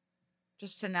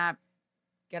just to not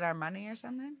get our money or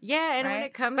something. Yeah, and right? when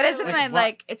it comes but to isn't it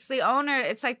like it's the owner,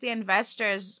 it's like the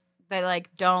investors that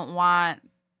like don't want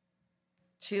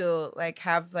to like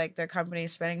have like their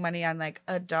companies spending money on like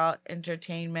adult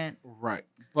entertainment. Right.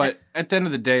 But at the end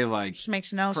of the day, like, just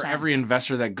makes no sense. For every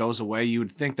investor that goes away, you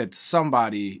would think that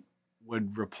somebody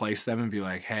would replace them and be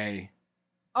like, hey,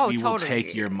 we will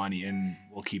take your money and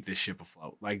we'll keep this ship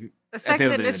afloat. Like, the sex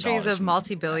industry is a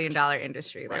multi-billion-dollar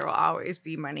industry. Right. There will always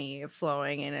be money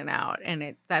flowing in and out,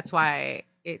 and that's why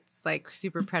it's like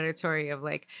super predatory of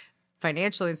like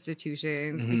financial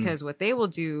institutions, because what they will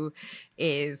do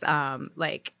is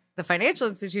like the financial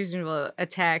institution will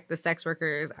attack the sex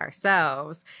workers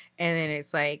ourselves, and then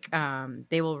it's like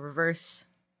they will reverse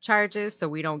charges so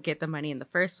we don't get the money in the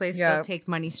first place. They'll take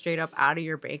money straight up out of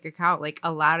your bank account. Like,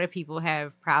 a lot of people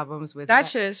have problems with that.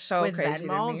 Shit is so with crazy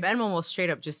Venmo. to me. Venmo will straight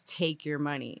up just take your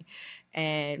money,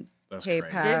 and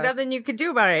PayPal. There's nothing you could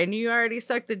do about it, and you already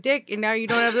sucked the dick, and now you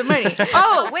don't have the money.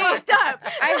 Oh wait, up.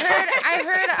 I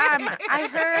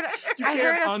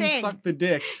heard a thing. Unsuck the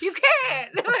dick. You can't.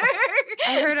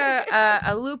 I heard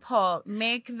a loophole.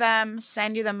 Make them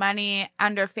send you the money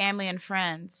under family and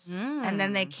friends, and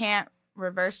then they can't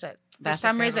reverse it for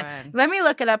some reason. Let me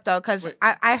look it up though, because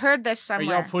I heard this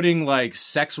somewhere. Are y'all putting like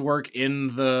sex work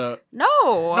in the?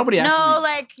 No, nobody. No,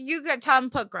 like you could tell them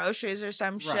put groceries or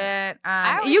some shit.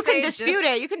 You can dispute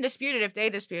it. You can dispute it if they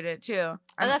dispute it too.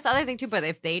 That's the other thing too. But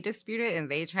if they dispute it and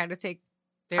they try to take,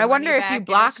 I wonder if you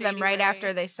block them right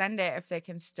after they send it, if they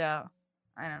can still.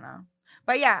 I don't know.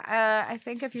 But yeah, I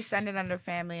think if you send it under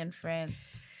family and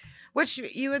friends, which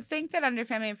you would think that under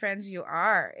family and friends you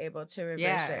are able to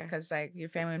reverse it, because like your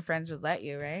family and friends would let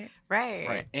you, right?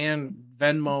 Right. And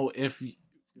Venmo, if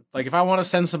I want to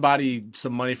send somebody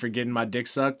some money for getting my dick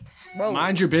sucked,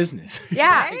 mind your business.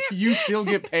 Yeah. You still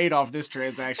get paid off this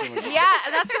transaction. Yeah,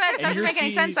 that's what doesn't make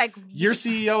any sense. Like, your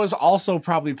CEO is also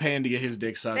probably paying to get his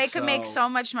dick sucked. They could make so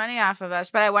much money off of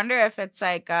us, but I wonder if it's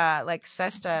like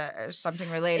SESTA or something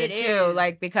related too.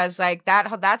 Like, because like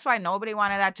that's why nobody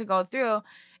wanted that to go through.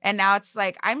 And now it's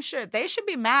like, I'm sure they should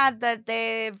be mad that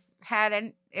they've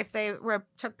had if they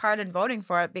took part in voting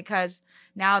for it, because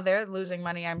now they're losing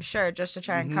money, I'm sure, just to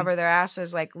try and cover their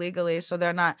asses like legally, so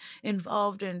they're not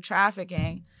involved in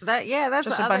trafficking. So that's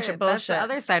just a bunch of bullshit. That's the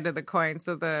other side of the coin.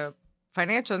 So the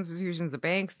financial institutions, the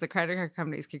banks, the credit card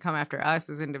companies can come after us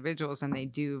as individuals, and they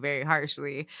do very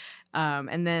harshly.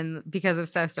 And then because of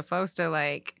SESTA FOSTA,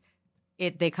 like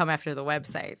they come after the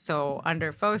website. So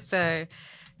under FOSTA,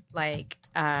 like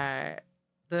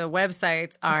the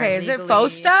websites are is it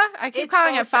FOSTA? I keep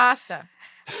calling it FOSTA.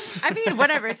 I mean,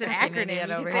 whatever. It's an acronym.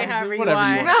 You can say however you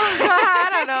want. I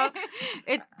don't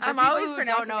know. I'm always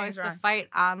pronouncing don't know. It's wrong. The Fight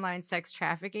Online Sex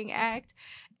Trafficking Act,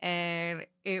 and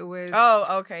it was.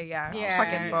 Oh, okay, yeah.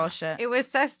 Fucking bullshit. It was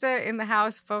SESTA in the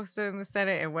House, FOSTA in the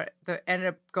Senate, and what ended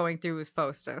up going through was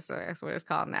FOSTA. So that's what it's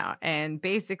called now. And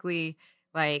basically,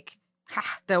 like,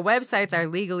 the websites are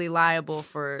legally liable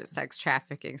for sex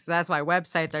trafficking. So that's why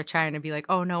websites are trying to be like,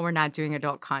 oh, no, we're not doing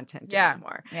adult content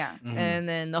anymore. Yeah. Mm-hmm. And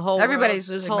then the whole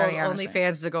everybody's losing money,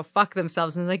 OnlyFans to go fuck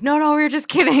themselves. And like, no, we were just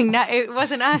kidding. No, it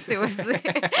wasn't us. It was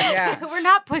we're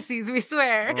not pussies, we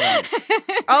swear. Right.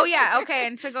 Oh, yeah. Okay.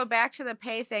 And to go back to the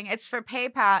pay thing, it's for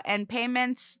PayPal, and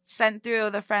payments sent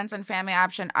through the friends and family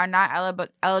option are not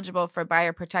eligible for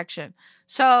buyer protection.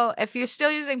 So if you're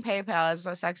still using PayPal as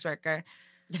a sex worker,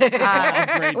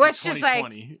 which is like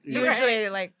usually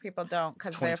like people don't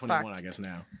because they're fucked. I guess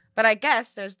now, but I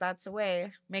guess that's a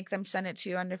way. Make them send it to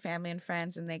you under family and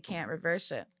friends, and they can't reverse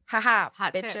it. Haha,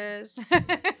 bitches,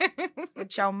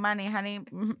 get your money, honey.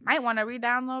 Might want to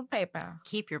re-download PayPal.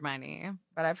 Keep your money.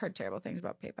 But I've heard terrible things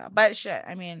about PayPal. But shit,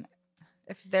 I mean,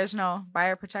 if there's no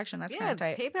buyer protection, that's kind of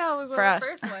tight. PayPal was one of the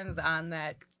first ones on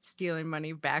that, stealing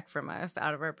money back from us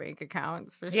out of our bank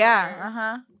accounts for sure.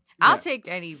 Yeah, I'll take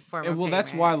any form of payment.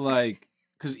 That's why, like,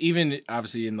 because even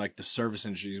obviously in like the service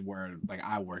industries where like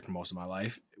I worked most of my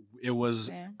life, It was.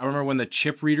 Yeah. I remember when the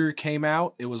chip reader came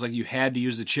out. It was like you had to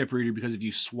use the chip reader because if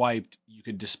you swiped, you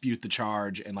could dispute the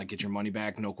charge and like get your money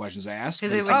back, no questions asked.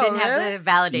 Because But it if didn't you- have the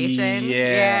validation.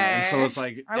 Yeah. And so it's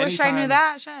like I wish I knew anytime-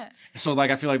 that shit. So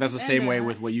like I feel like that's the I same knew way that.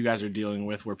 with what you guys are dealing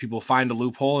with, where people find a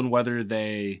loophole and whether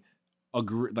they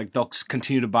agree, like they'll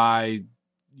continue to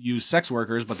use sex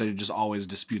workers, but they just always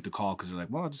dispute the call because they're like,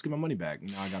 well, I'll just get my money back.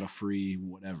 Now I got a free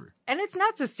whatever. And it's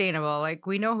not sustainable. Like,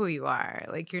 we know who you are.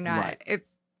 Like, you're not, Right.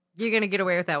 you're going to get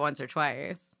away with that once or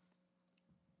twice.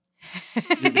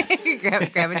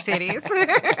 Grabbing titties.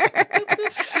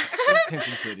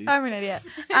 Pinching titties. I'm an idiot.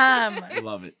 I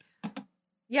love it.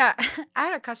 Yeah, I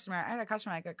had a customer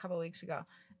like a couple weeks ago,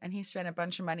 and he spent a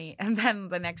bunch of money, and then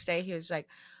the next day he was like,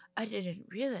 I didn't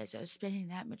realize I was spending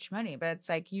that much money. But it's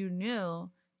like, you knew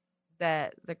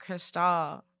that the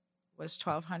Cristal was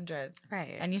 $1,200,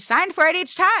 Right. and you signed for it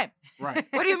each time. Right.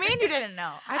 What do you mean you didn't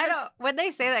know? I don't, when they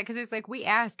say that, because it's like, we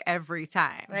ask every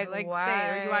time. Like, say,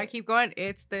 why? oh, you want to keep going?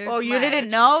 It's this Oh, you didn't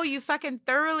much. know? You fucking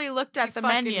thoroughly looked at You the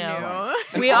fucking menu.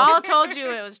 knew. We all told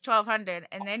you it was $1,200,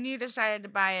 and then you decided to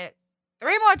buy it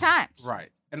 3 more times. Right.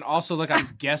 And also, like, I'm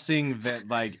guessing that,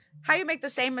 like, How you make the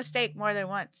same mistake more than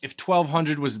once? if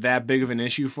 1,200 was that big of an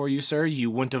issue for you, sir, you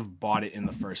wouldn't have bought it in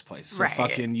the first place. So Right.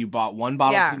 fucking, you bought one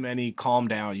bottle Yeah. too many. Calm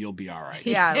down. You'll be all right.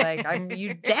 Yeah, like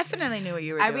you definitely knew what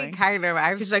you were I doing. mean, kind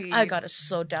of. He's like, I gotta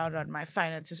slow down on my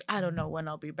finances. I don't know when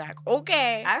I'll be back.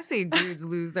 Okay. I've seen dudes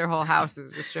lose their whole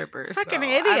houses to strippers. Fucking so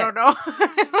idiot. I don't know.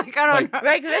 Like, I don't know.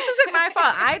 Like, this isn't my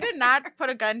fault. I did not put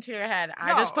a gun to your head.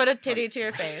 I just No. put a titty to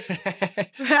your face.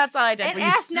 That's all I did. And But you-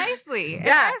 ask nicely. And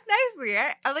Yeah. ask nicely.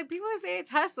 I like, people say it's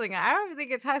hustling. I don't even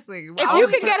think it's hustling. If I you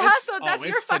was- can get It's- hustled, that's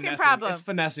your it's fucking finessing. problem. It's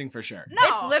finessing for sure. No,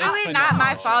 it's literally It's not my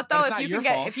finessing. fault But though. it's If not you your can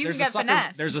get fault. if you There's can a get sucker,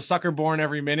 finesse. There's a sucker born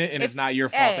every minute, and it's not your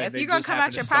fault. Hey, that if they you're gonna just come happen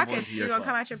out to your stumble pockets, into your you're gonna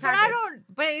club. come out your But pockets. I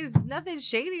don't. But it's nothing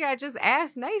shady. I just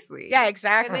asked nicely. Yeah, And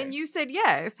exactly. then you said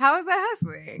yes. How is that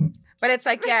hustling? But it's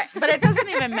like, yeah, but it doesn't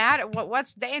even matter.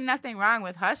 There ain't nothing wrong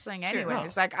with hustling True.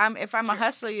 anyways. Like, if I'm a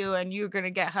hustler you and you're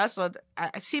gonna get hustled,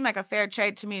 it seemed like a fair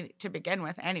trade to me to begin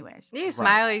with anyways. You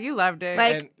smiling. You loved it.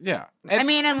 Like- And, yeah. I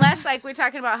mean, unless like we're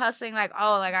talking about hustling, like,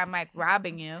 oh, like I'm like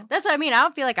robbing you. that's what I mean. I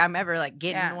don't feel like I'm ever like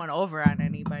getting Yeah. one over on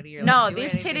anybody. Or, No, like, doing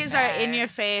these anything titties are in bad. your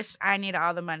face. I need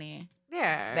all the money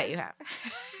Yeah. that you have.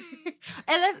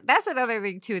 And that's another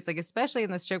thing too. It's like, especially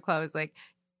in the strip club, it's like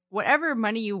whatever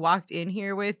money you walked in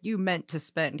here with, you meant to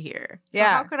spend here. So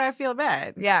Yeah. how could I feel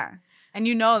bad? Yeah. And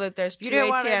you know that there's You 2 didn't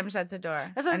wanna- ATMs at the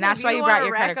door. That's what I'm and saying. that's If why you you wanna brought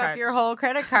your rack credit up cards. your whole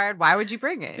credit card. Why would you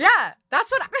bring it? Yeah,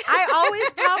 that's what I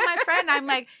always tell my friend. I'm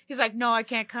like, he's like, no, I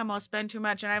can't come. I'll spend too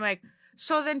much. And I'm like,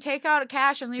 so then take out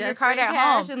cash and leave your Just card bring at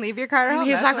cash home. and leave your card at And home.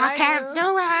 he's That's like, what I can't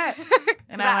do it.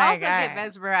 And I I'm also like, get "Alright."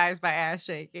 mesmerized by ass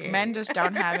shaking. Men just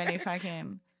don't have any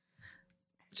fucking.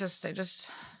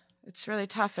 It's really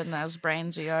tough in those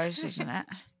brains of yours, isn't it?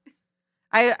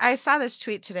 I saw this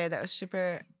tweet today that was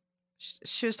super.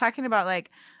 She was talking about like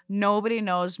nobody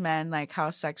knows men like how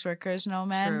sex workers know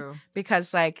men True.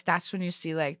 because like that's when you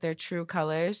see like their true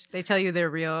colors. They tell you their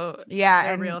real, Yeah,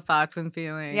 their and real thoughts and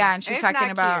feelings. yeah, and she's It's talking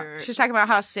not about cute.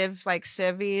 how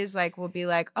civvies like will be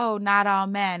like, oh, not all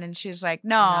men, and she's like,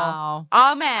 no. No.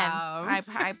 All men. No.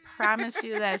 I promise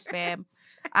you this, babe.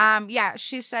 Yeah,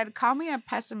 she said, call me a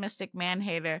pessimistic man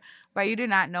hater, but you do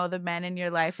not know the men in your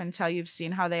life until you've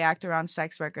seen how they act around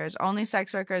sex workers. Only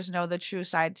sex workers know the true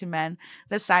side to men,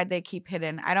 the side they keep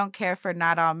hidden. I don't care for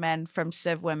not all men from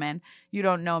civ women. You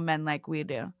don't know men like we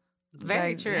do. Very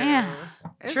Like, true. damn.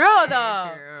 It's True, very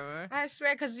though. true. I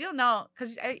swear, because you'll know,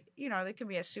 because, you know, they could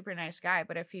be a super nice guy,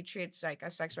 but if he treats like a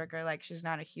sex worker like she's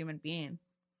not a human being,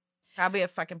 probably a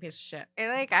fucking piece of shit.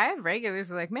 And like, I have regulars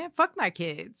who are like, man, fuck my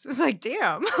kids. It's like,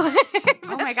 damn.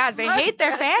 Oh my God, they hate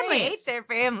their They families. hate their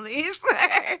families.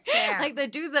 Yeah. Like the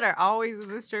dudes that are always in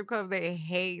the strip club, they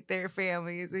hate their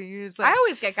families, and you're just I like,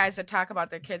 always get guys that talk about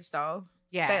their kids, though.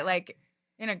 yeah, That, like,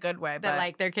 in a good way, that but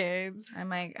like their kids. I'm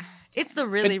like, It's the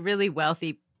really, really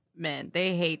wealthy men.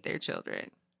 They hate their children.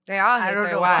 they all I hate don't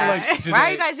their know wives. why. Do Why are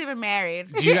they- you guys even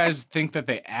married? Do you guys think that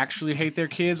they actually hate their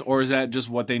kids, or is that just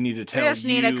what they need to tell you? just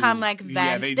need to come, like,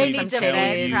 vent they to need some to tell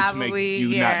titties. you to Probably, make you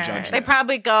yeah. not judge They them.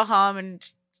 probably go home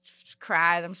and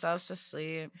cry themselves to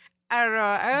sleep, I don't know.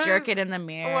 I jerk was- it in the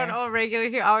mirror. One old regular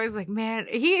here always like, man,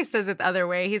 he says it the other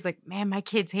way. He's like, man, my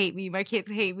kids hate me. My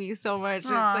kids hate me so much.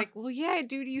 And Aw. it's like, well, yeah,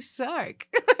 dude, you suck.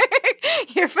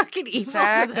 You're fucking evil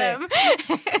Exactly. to them.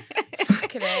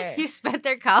 Fucking A. You spent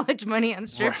their college money on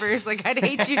strippers. Like, I'd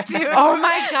hate you too. Oh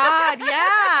my God,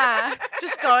 yeah.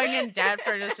 Just going in debt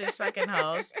for just these fucking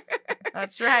hoes.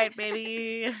 That's right,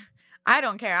 baby. I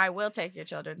don't care. I will take your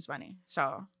children's money.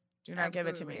 So Do not give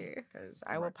it to me Absolutely. because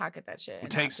I will pocket that shit. It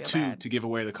takes two to give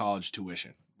away the college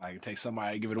tuition. Like it takes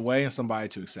somebody to give it away and somebody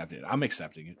to accept it. I'm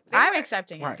accepting it. I'm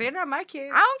accepting it. Right. They're not my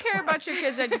kids. I don't care about your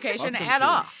kids' education Fuck them at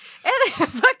all. kids. And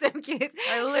fuck them kids.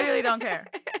 I literally don't care.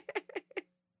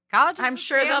 College is I'm a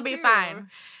sure scam, they'll be too. fine.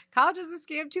 College is a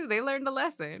scam too. They learned a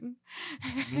lesson.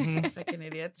 Mhm. Fucking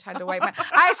idiots. Had to wipe my.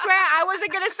 I swear I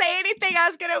wasn't gonna say anything. I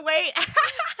was gonna wait.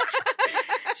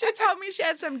 She told me she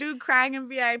had some dude crying in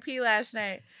VIP last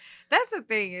night. That's the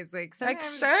thing. It's like Like, sometimes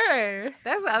sir.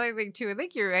 that's the other thing too. I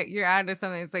think you're onto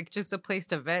something. It's like just a place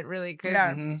to vent, really. Cause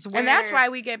Yeah. Mhm. And that's why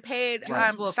we get paid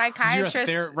Right. Well, 'cause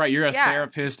psychiatrists. You're a Yeah.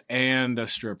 therapist and a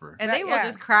stripper. and they will Yeah.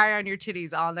 just cry on your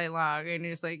titties all night long, and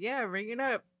you're just like, yeah, bring it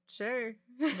up, sure.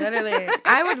 Literally.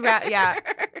 I would yeah.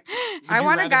 I you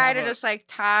want a rather guy have to a- just like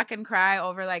talk and cry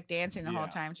over like dancing the whole Yeah.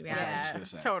 time, to be That's what I was honest. Yeah, gonna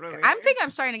say. totally. I think I'm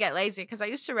starting to get lazy because I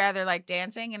used to rather like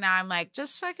dancing and now I'm like,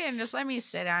 just let me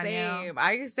sit on you. Same.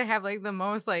 I used to have like the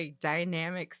most like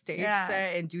dynamic stage Yeah.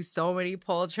 set and do so many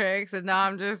pole tricks, and now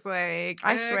I'm just like,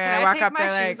 I swear, can I walk take up my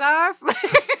there shoes like- off.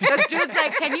 This dude's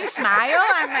like, can you smile?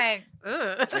 I'm like,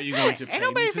 Ugh. Are you going to Ain't pay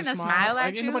nobody me to finna smile? smile at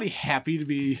Like, you. ain't nobody happy to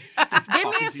be give me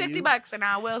talking a to 50 you? bucks and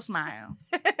I will smile.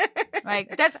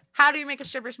 Like, that's how do you make a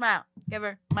stripper smile? Give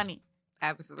her money.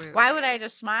 Absolutely. Why would I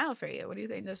just smile for you? What do you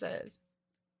think this is?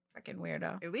 Fucking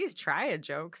weirdo. at least try a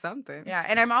joke, something? Yeah,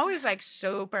 and I'm always like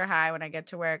super high when I get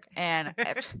to work. And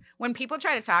when people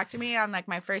try to talk to me on like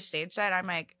my first stage set, I'm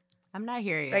like, I'm not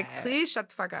here yet. please shut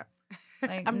the fuck up.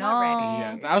 Like, I'm no. not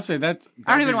ready. Yeah, I would say that.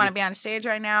 I don't even want to be on stage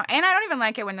right now. And I don't even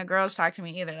like it when the girls talk to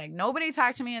me either. Like, nobody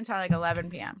talked to me until like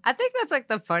 11 p.m. I think that's like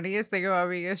the funniest thing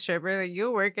about being a stripper. Like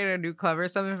you'll work at a new club or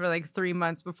something for like 3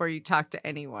 months before you talk to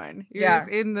anyone. You're Yeah. just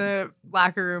in the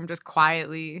locker room just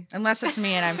quietly. Unless it's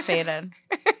me and I'm faded.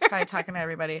 Probably talking to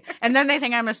everybody. And then they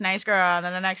think I'm this nice girl. And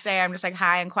then the next day I'm just like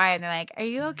high and quiet. And they're like, are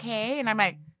you okay? And I'm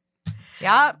like,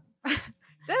 yup.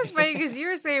 That's funny because you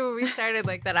were saying when we started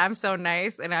like that I'm so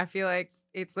nice, and I feel like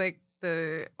it's like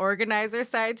the organizer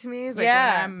side to me is like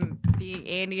Yeah. when I'm being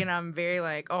Andy and I'm very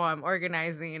like, oh, I'm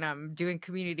organizing and I'm doing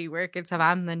community work and stuff.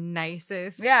 I'm the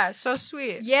nicest. Yeah, so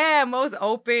sweet. Yeah, most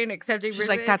open, accepting. She's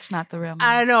like, person. that's not the real me.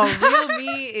 I know. Real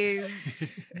me is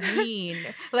mean.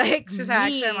 Like She's mean.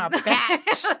 actually, I'm a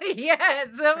bitch. Yes,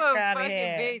 I'm Fuck a outta fucking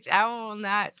here. bitch. I will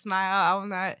not smile. I will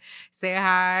not say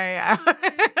hi.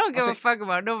 I don't give Also- a fuck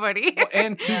about nobody. Well,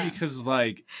 and too, because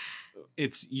like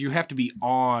you have to be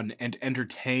on and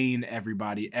entertain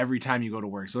everybody every time you go to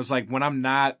work. So it's like when I'm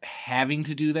not having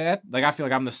to do that, like I feel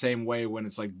like I'm the same way when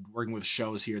it's like working with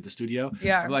shows here at the studio.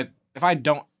 Yeah. I'm like if I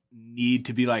don't need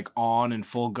to be like on and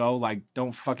full go, like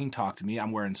don't fucking talk to me.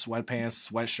 I'm wearing sweatpants,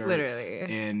 sweatshirt, Literally.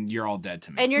 and you're all dead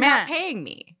to me. And you're Man. not paying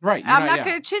me. right? I'm you're not yeah.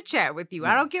 gonna chit chat with you. I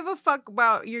Yeah. don't give a fuck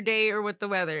about your day or what the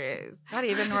weather is. That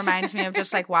even reminds me of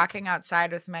just like walking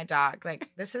outside with my dog. Like,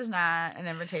 this is not an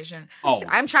invitation. Oh,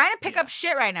 I'm trying to pick up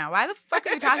shit right now. Why the fuck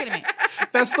are you talking to me?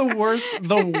 that's the worst.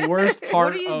 The worst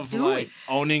part are you of doing? like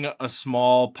owning a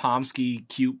small Pomsky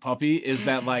cute puppy is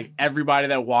that like everybody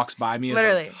that walks by me is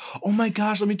Literally. like, oh my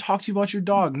gosh, let me talk to you about your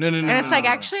dog. No. And no, it's no, like, no,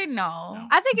 no. actually, no.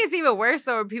 I think it's even worse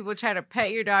though when people try to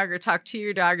pet your dog or talk to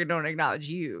your dog and don't acknowledge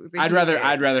you. I'd rather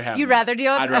have. You'd that. rather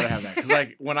deal with I'd rather have that because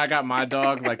like when I got my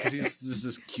dog, like because he's just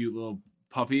this cute little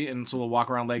puppy, and so we'll walk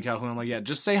around Lake Calhoun. I'm like, yeah,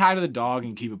 just say hi to the dog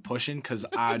and keep it pushing because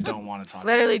I don't want to talk.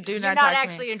 Literally do You're not not talk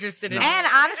actually to me. interested in No. it. And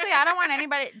honestly, I don't want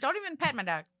anybody. Don't even pet my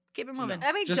dog. Keep it moving.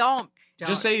 I mean, Just- don't.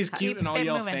 Just say he's touch- cute, and I'll it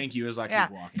yell moving. thank you as I Yeah.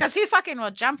 keep walking. Because he fucking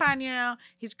will jump on you.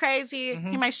 He's crazy. He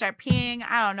Mhm. might start peeing.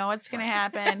 I don't know what's gonna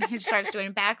happen. He starts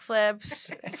doing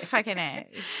backflips. Fucking it.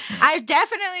 I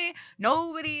definitely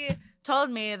nobody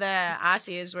told me that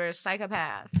Aussies were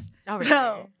psychopaths. Oh, really?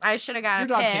 So I should have got Your a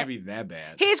dog pit. can't be that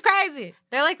bad. He's crazy.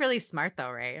 They're like really smart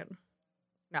though, right?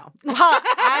 No. Well,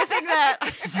 I think that.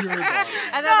 Your dog.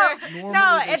 And No, then Normally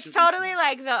no, they it's should be totally smart.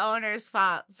 like the owner's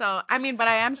fault. So, I mean, but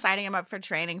I am signing him up for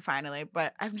training finally,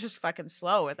 but I'm just fucking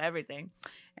slow with everything.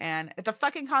 And the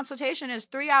fucking consultation is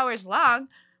 3 hours long.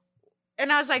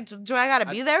 And I was like, do I got to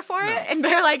be there for no. it? And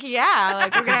they're like, yeah.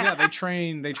 Like, we're Because gonna, yeah, they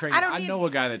train. I don't I need- know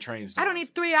a guy that trains. I don't dogs.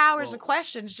 need 3 hours Well- of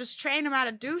questions. Just train him how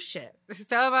to do shit. just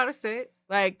tell them how to sit.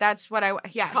 Like, that's what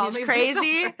yeah, Call he's me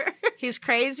crazy. over. He's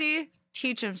crazy.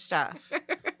 Teach him stuff.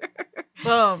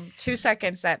 Boom. 2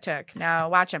 seconds that took. Now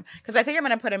watch him. Because I think I'm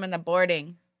going to put him in the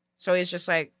boarding. So he's just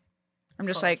like, I'm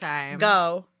just Full like, time.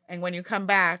 go. And when you come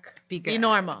back, Be be good.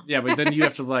 normal. Yeah, but then you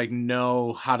have to like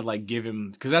know how to like give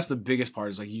him because that's the biggest part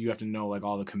is like you have to know like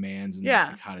all the commands and Yeah.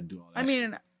 like, how to do all that. I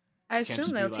mean, I can't assume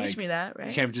just they'll be teach like- me that, shit. You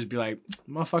right? can't just be like,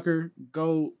 motherfucker,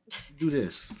 go do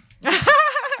this.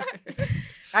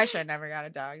 I should have never got a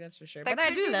dog, that's for sure. That But I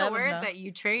could do be love the word him, though. that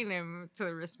you train him to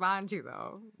respond to,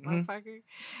 though, motherfucker.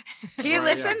 He Or,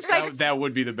 listens like that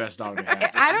would be the best dog to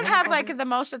have. I don't have like the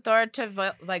most authoritative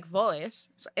like voice.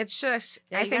 It's just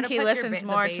Yeah, I you think gotta he put your listens the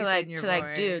more bass to in your like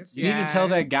voice. dudes. You need to tell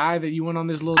that guy that you went on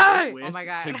this little date with Oh my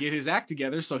God. to get his act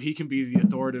together so he can be the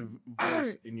authoritative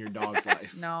voice in your dog's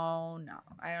life. No,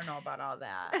 I don't know about all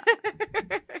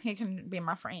that. He can be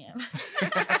my friend.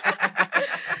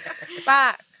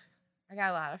 But I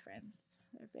got a lot of friends.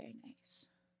 They're very nice.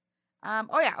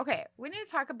 Oh yeah, okay. We need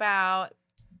to talk about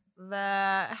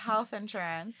the health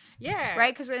insurance, Yeah.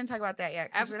 right? Because we didn't talk about that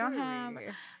yet. Because we don't Absolutely.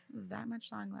 have that much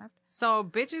time left. So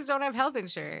bitches don't have health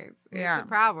insurance. Yeah. It's a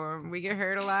problem. We get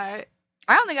hurt a lot.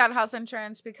 I only got health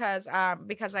insurance because I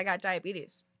got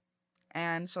diabetes,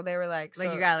 and so they were like, Like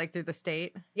so- you got like through the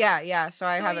state. yeah. So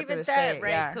I have it through even the that, state, right?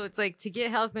 yeah. So it's like to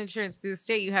get health insurance through the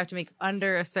state, you have to make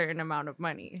under a certain amount of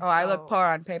money. Oh, I look So- poor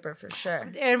on paper for sure.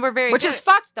 And we're very Which good. is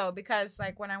fucked though, because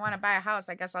like when I want to buy a house,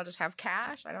 I guess I'll just have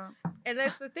cash. I don't. And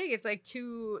that's the thing. It's like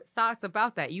two thoughts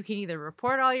about that. You can either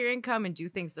report all your income and do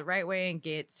things the right way and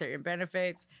get certain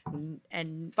benefits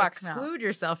and Fuck no. exclude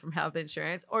yourself from health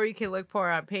insurance, or you can look poor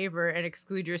on paper and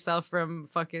exclude yourself from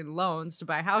fucking loans to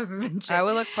buy houses and shit. I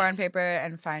will look poor on paper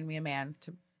and find me a man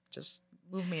to just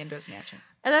move me into his mansion.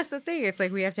 And that's the thing. It's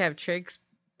like we have to have tricks,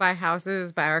 buy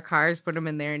houses, buy our cars, put them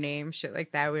in their name, shit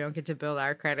like that. We don't get to build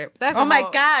our credit. But that's Oh a my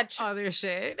whole god. other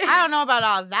shit. I don't know about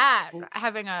all that.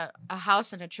 Having a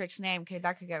house in a trick's name,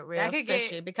 that could get real That could get-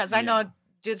 fishy. Because I know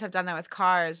dudes have done that with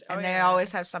cars, and Oh, they yeah.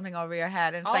 always have something over your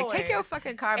head, and it's like, take your Always.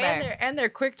 fucking car And back. they're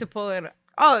quick to pull it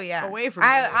Oh yeah, away from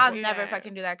I'll you. never Yeah.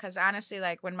 fucking do that because honestly,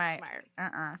 like when my smart.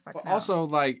 fuck But no. also,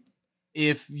 like,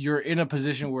 if you're in a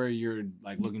position where you're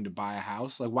like looking to buy a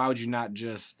house, like, why would you not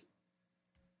just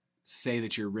say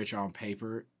that you're rich on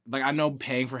paper? Like, I know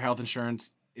paying for health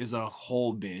insurance is a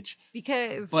whole bitch,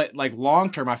 Because but like long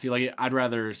term, I feel like I'd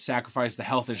rather sacrifice the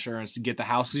health insurance to get the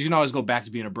house because you can always go back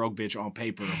to being a broke bitch on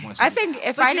paper. Once I you- think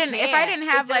if But I you didn't can't.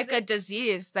 have It like a doesn't-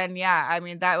 disease, then yeah, I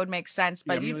mean that would make sense.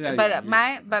 Yeah, But maybe that- but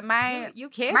yeah. my you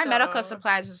can't. my medical though.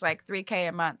 supplies is like $3,000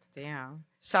 a month. Damn.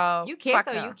 So You can't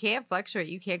fuck though. no. You can't fluctuate.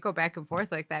 You can't go back and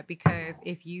forth like that because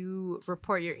if you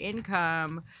report your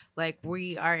income, like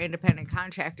we are independent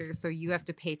contractors, so you have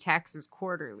to pay taxes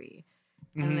quarterly,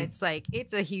 and Mhm. it's like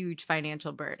it's a huge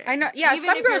financial burden. I know. Yeah, Even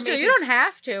some if you're girls do. You making- don't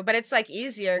have to, but it's like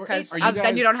easier Or- because are you then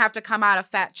guys- you don't have to come out a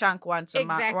fat chunk once a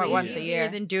month Exactly. or once It's a easier year.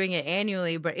 than doing it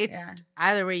annually, but it's Yeah.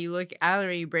 either way you look, either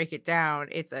way you break it down,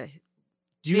 it's a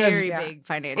do you guys very Yeah. big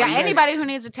financial. Yeah, you guys- anybody who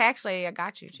needs a tax lady, I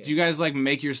got you too. do you guys like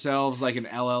make yourselves like an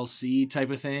LLC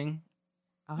type of thing?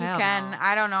 Oh, You hell can. no.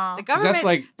 I don't know. The 'Cause government, that's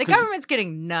like the 'cause- government's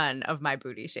getting none of my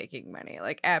booty shaking money,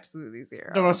 like absolutely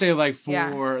zero. No, but I'll say like for Yeah.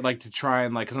 like to try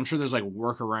and like because I'm sure there's like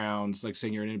workarounds like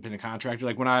saying you're an independent contractor.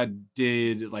 Like when I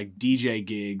did like DJ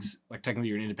gigs, like technically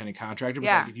you're an independent contractor. But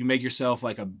Yeah. like, if you make yourself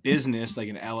like a business, like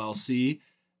an LLC,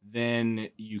 then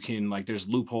you can like there's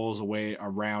loopholes away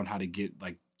around how to get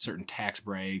like certain tax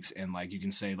breaks and like you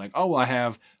can say like oh well, I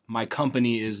have my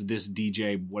company is this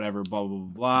DJ whatever blah blah blah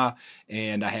blah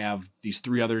and I have these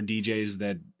 3 other DJs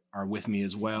that are with me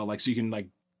as well. Like so you can like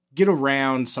get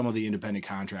around some of the independent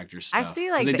contractor stuff. I see,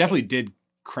 'Cause like, they the- definitely did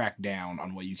crack down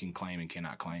on what you can claim and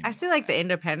cannot claim. I see like the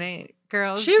independent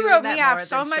girls. She doing wrote that me off more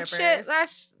so than much strippers.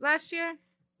 shit last year.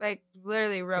 Like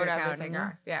literally wrote Your everything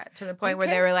accountant. off. Yeah, to the point where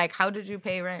Okay. they were like, "How did you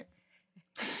pay rent?"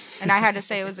 And I had to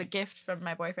say it was a gift from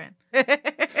my boyfriend.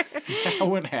 I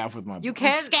went half with my. You I'm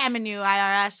can't. scamming you,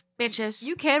 IRS bitches.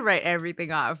 You can write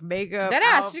everything off. Makeup.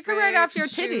 Deadass, you can write off your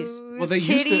outfits, titties. shoes, Well, they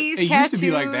titties, used to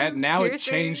be like that. tattoos, Now piercings.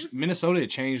 it changed. Minnesota, it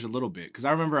changed a little bit because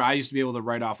I remember I used to be able to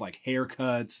write off like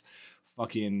haircuts,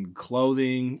 fucking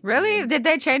clothing. Really? and- Did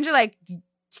they change it like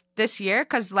this year?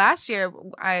 Because last year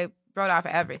I wrote off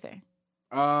everything.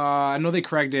 I know they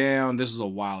cracked down. This was a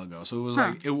while ago, so it was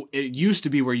Huh. like it used to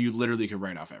be where you literally could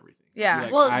write off everything. Yeah.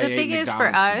 Like, Well, I the ate thing is for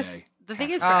McDonald's us. today. The thing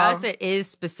is for Oh. us, it is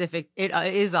specific. It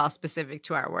is all specific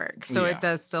to our work, so Yeah. it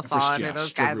does still For fall st- under yeah, those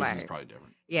strippers guidelines. is probably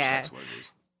different. Yeah. Sex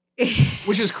workers.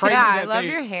 Which is crazy. Yeah, I that love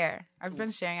they- your hair. I've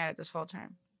been staring at it this whole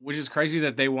time. Which is crazy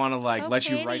that they want to like So let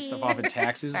you write pretty. stuff off in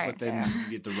taxes, Right, but then yeah.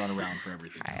 you get to run around for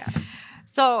everything.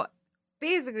 So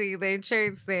basically, the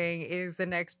insurance thing is the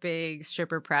next big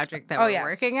stripper project that Oh, we're yes.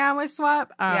 working on with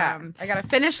Swap. Yeah, I gotta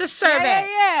finish the survey.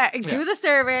 Yeah. Do the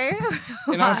survey.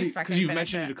 And honestly, fucking because you've finish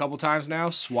mentioned it. it a couple times now,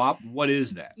 swap. What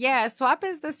is that? Yeah, SWAP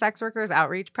is the Sex Workers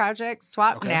Outreach Project.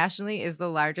 SWAP Okay. nationally is the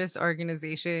largest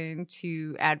organization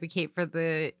to advocate for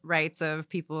the rights of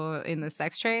people in the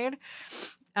sex trade.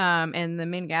 And the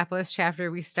Minneapolis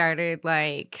chapter we started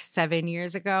like 7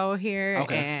 years ago here.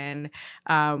 Okay. And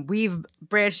we've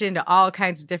branched into all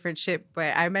kinds of different shit.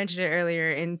 But I mentioned it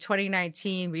earlier. In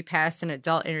 2019, we passed an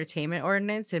adult entertainment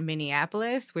ordinance in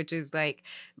Minneapolis, which is like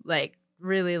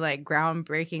really like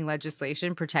groundbreaking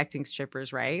legislation protecting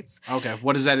strippers' rights. Okay.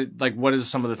 What is that like? What is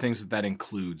some of the things that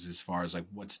includes as far as like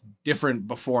what's different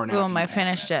before and after? Boom, I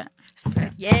finished it.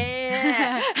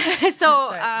 Yeah.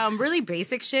 So really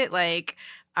basic shit like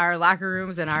our locker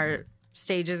rooms and our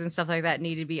stages and stuff like that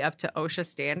need to be up to OSHA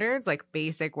standards, like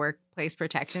basic workplace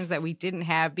protections that we didn't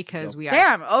have because we are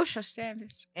OSHA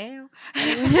standards.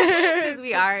 Because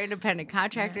we are independent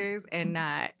contractors and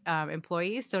not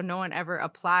employees, so no one ever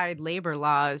applied labor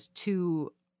laws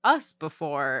to us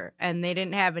before, and they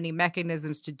didn't have any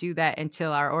mechanisms to do that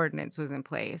until our ordinance was in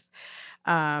place.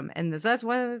 And that's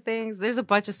one of the things. There's a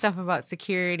bunch of stuff about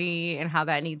security and how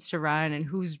that needs to run and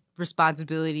whose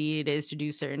responsibility it is to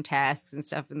do certain tasks and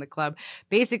stuff in the club.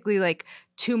 Basically, like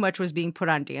too much was being put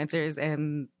on dancers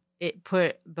and it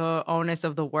put the onus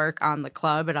of the work on the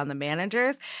club and on the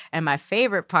managers. And my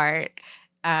favorite part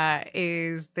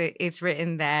is that it's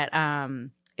written that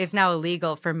it's now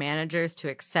illegal for managers to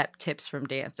accept tips from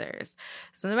dancers.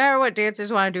 So no matter what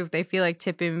dancers want to do, if they feel like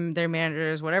tipping their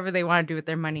managers, whatever they want to do with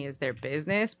their money is their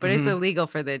business. But it's illegal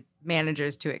for the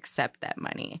managers to accept that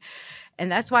money.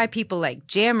 And that's why people like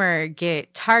Jammer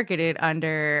get targeted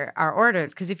under our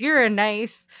ordinance. Because if you're a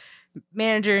nice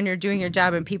manager and you're doing your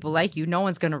job and people like you, no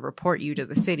one's going to report you to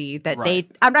the city that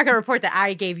I'm not going to report that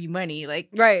I gave you money. Like,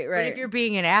 right. But if you're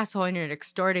being an asshole and you're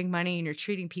extorting money and you're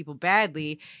treating people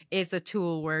badly, it's a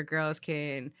tool where girls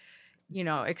can,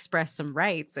 express some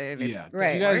rights and it's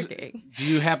working. Do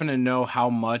you happen to know how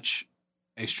much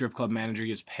a strip club manager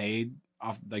gets paid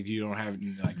off? Like, you don't have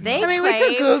like. We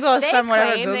could Google some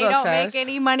whatever Google they don't says. make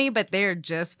any money, but they're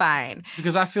just fine.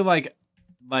 Because I feel like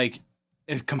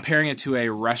comparing it to a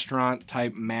restaurant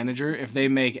type manager, if they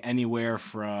make anywhere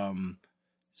from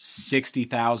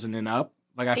 60,000 and up,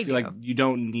 like I feel like you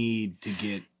don't need to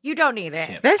get. You don't need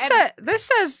it. Tips. This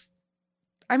says,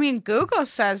 Google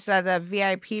says that the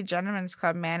VIP Gentlemen's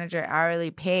Club manager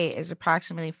hourly pay is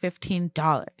approximately $15.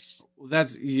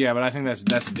 But I think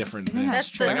that's different. Than,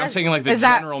 That's like I'm saying, like the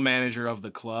general manager of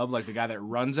the club, like the guy that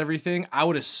runs everything. I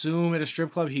would assume at a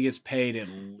strip club he gets paid at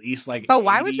least like. But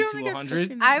why would you only get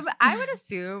 100? I would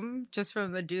assume just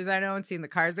from the dudes I know and seeing the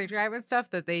cars they drive and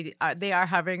stuff that they are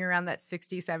hovering around that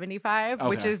 60, 75,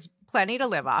 which is plenty to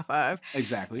live off of.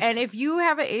 Exactly. And if you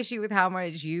have an issue with how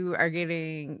much you are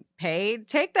getting paid,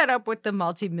 take that up with the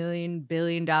multi-million,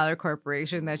 billion-dollar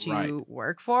corporation that you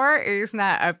work for. It's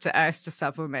not up to us to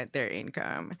supplement their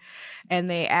income. And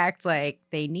they act like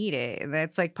they need it. And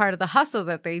that's like part of the hustle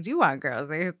that they do on girls.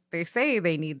 They say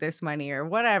they need this money or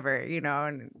whatever,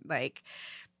 and like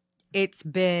it's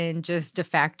been just de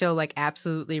facto like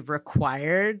absolutely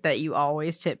required that you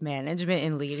always tip management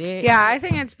and lead it. Yeah, I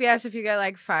think it's BS if you get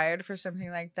like fired for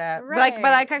something like that. Right.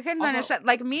 But I couldn't understand.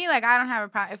 Like me, like I don't have a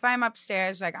problem if I'm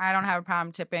upstairs. Like I don't have a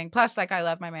problem tipping. Plus, like I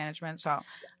love my management, so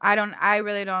I don't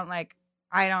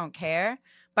care.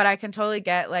 But I can totally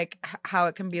get like how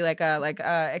it can be like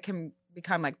it can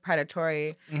become like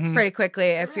predatory pretty quickly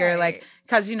if you're like,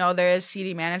 because there is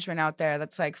seedy management out there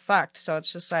that's like fucked. So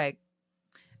it's just like.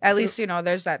 At least,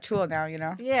 there's that tool now,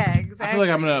 Yeah, exactly. I feel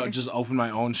like I'm going to just open my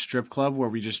own strip club where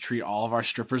we just treat all of our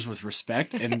strippers with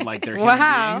respect and like they're human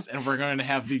beings. And we're going to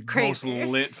have the most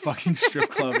lit fucking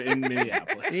strip club in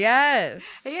Minneapolis.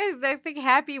 Yes. Yeah, I think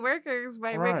happy workers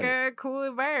might make a cool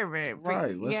environment.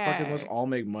 Right. Let's all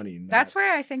make money. That's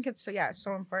why I think it's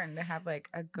so important to have like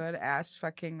a good ass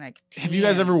fucking like team. Have you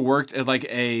guys ever worked at like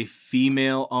a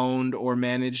female owned or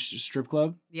managed strip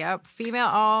club? Yep. Female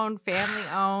owned, family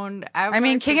owned.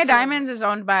 King of Diamonds is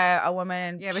owned by a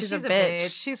woman, and she's a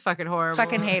bitch. She's fucking horrible.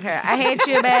 Fucking hate her. I hate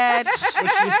you,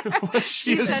 bitch. Was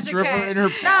she a stripper in her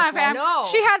past? Nah, fam. No.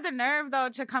 She had the nerve though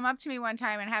to come up to me one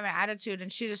time and have an attitude, and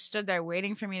she just stood there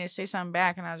waiting for me to say something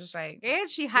back, and I was just like, and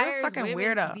she hires women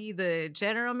weirdo to be the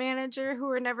general manager who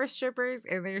are never strippers,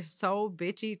 and they're so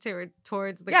bitchy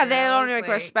towards the girls. They don't even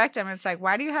respect them. It's like,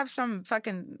 why do you have some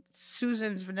fucking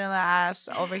Susan's vanilla ass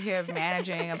over here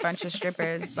managing a bunch of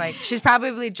strippers? Like she's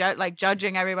probably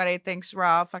judging. Everybody thinks we're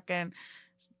all fucking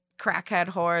crackhead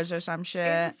whores or some shit.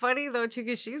 It's funny though too,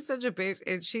 because she's such a bitch,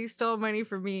 and she stole money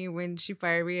from me when she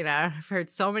fired me. And I've heard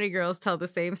so many girls tell the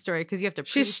same story because you have to.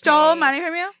 She stole money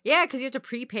from you? Yeah, because you have to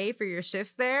prepay for your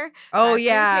shifts there. Oh I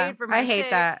yeah, prepaid for my I hate shift,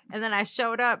 that. And then I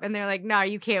showed up, and they're like, "No,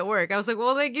 you can't work." I was like,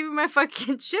 "Well, they give me my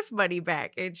fucking shift money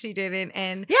back," and she didn't.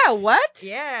 And Yeah, what?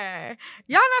 yeah,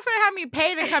 Y'all not gonna have me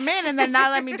pay to come in and then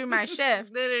not let me do my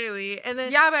shift. literally. And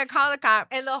then Y'all better call the cops.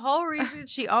 And the whole reason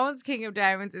she owns King of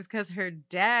Diamonds is because her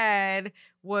dad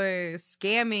was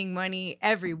scamming money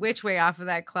every which way off of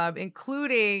that club,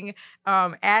 including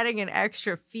adding an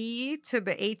extra fee to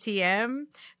the ATM.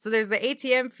 So there's the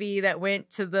ATM fee that went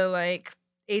to the like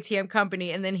ATM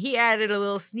company, and then he added a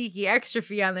little sneaky extra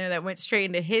fee on there that went straight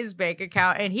into his bank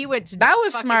account, and he went to That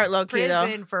was fucking smart, low-key, though.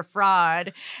 prison for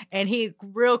fraud, and he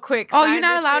real quick. Oh, you're signed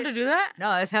not the allowed shit. to do that? No,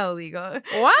 that's hell illegal.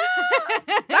 What?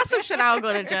 That's some shit I'll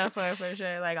go to jail for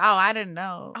sure. Like, oh, I didn't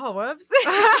know. Oh, whoops!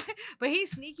 But he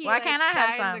sneaky. Why can't I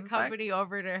have signed some? the company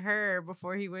over to her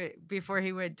before he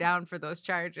went down for those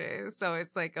charges? So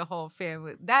it's like a whole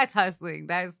family. That's hustling.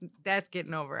 That's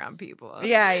getting over on people.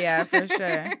 Yeah, for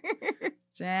sure.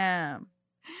 Damn.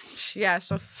 Yeah,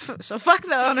 so fuck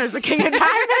the owners of King of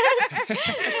Diamonds.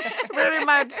 Pretty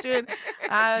much, dude.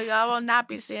 I will not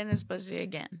be seeing this pussy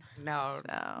again. No,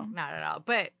 So. not at all.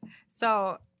 But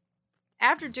so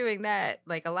after doing that,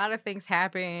 like a lot of things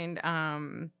happened.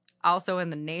 Also in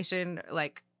the nation,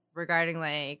 like regarding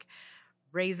like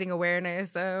raising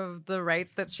awareness of the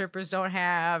rights that strippers don't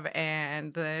have,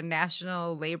 and the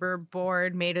National Labor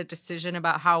Board made a decision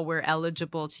about how we're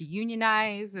eligible to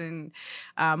unionize, and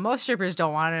most strippers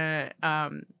don't want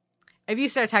to if you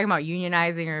start talking about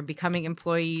unionizing or becoming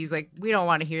employees, like we don't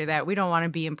want to hear that. We don't want to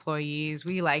be employees.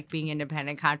 We like being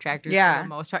independent contractors for the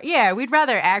most part. Yeah, we'd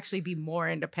rather actually be more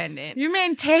independent. You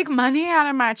mean take money out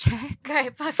of my check? Okay,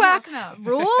 Fuck no.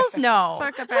 Rules? No.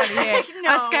 Fuck up out of here.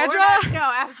 No, A schedule?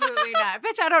 No, absolutely not.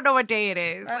 Bitch, I don't know what day it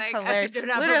is. That's like, hilarious. I do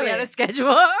not Literally. put me on a schedule.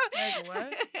 Like,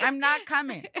 what? I'm not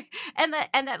coming. And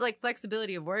that like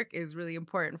flexibility of work is really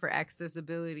important for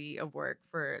accessibility of work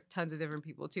for tons of different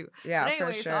people too. Yeah, But anyway,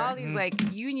 for sure. so all these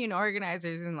like union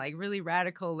organizers and like really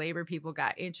radical labor people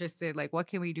got interested. Like, what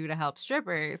can we do to help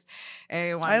strippers? And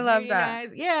they wanted I to love that.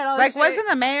 unionize. Yeah, and all Like, this shit. wasn't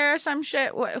the mayor or some shit?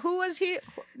 Who was he?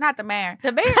 Not the mayor.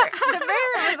 The mayor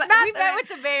was like, Not we the met mayor. with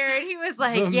the mayor, and he was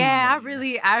like, The "Yeah,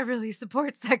 mayor. I really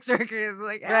support sex workers."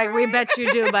 Like, Like, we alright. bet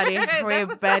you do, buddy. That's We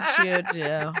what's bet up. you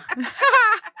do.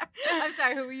 I'm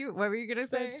sorry. Who were you? What were you gonna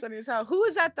say? That's funny as hell. Who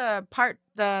was at the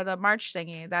march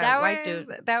thingy? That white dude.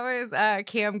 That was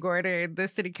Cam Gordon, the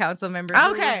city council member.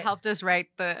 Okay. Who helped us write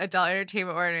the adult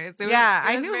entertainment ordinance. It was, Yeah,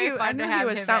 it I was knew very he. fun I to knew he have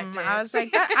was him at something. I was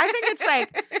James. like, I think it's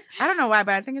like, I don't know why,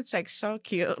 but I think it's like so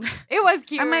cute. It was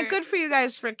cute. I'm like, good for you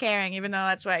guys for caring, even though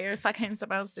that's what you're fucking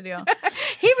supposed to do.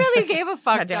 He really gave a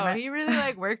fuck God damn though. it. He really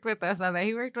like worked with us on that.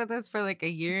 He worked with us for like a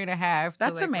year and a half.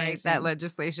 That's to, like, write amazing. that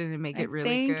legislation and make it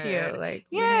really Thank good. you. Like,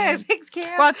 we Yeah, need- thanks,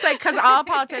 Cam. Well, it's like because all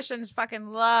politicians fucking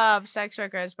love sex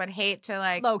workers, but hate to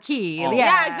like. low key. Oh.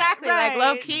 Yeah, exactly. Like Right.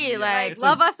 low key. Yeah, Like, it's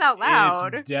love us out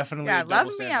loud. It's definitely yeah, a love double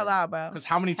me standard. out loud, bro. Because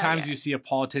how many Hell times yeah. do you see a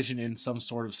politician in some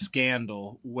sort of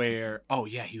scandal where, oh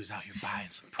yeah, he was out here buying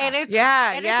some And prostitutes.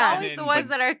 Yeah, And yeah. it's always And the then- ones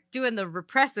but- that are doing the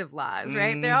repressive laws,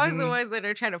 right? They're always the Mhm. ones that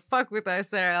are trying to fuck with us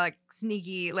that are like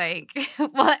sneaky, like,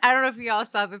 well, I don't know if you all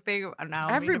saw the thing. No,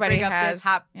 Everybody bring up has, this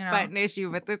hot you know. button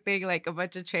issue, but the thing, like, a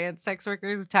bunch of trans sex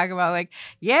workers talk about, like,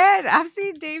 yeah, I've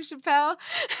seen Dave Chappelle.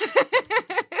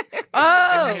 Oh,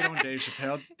 I hate on Dave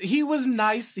Chappelle. He was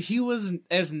nice. He was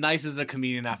as nice as a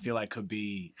comedian I feel like could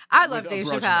be. I with love a Dave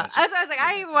broach Chappelle. match. That's why I was like, I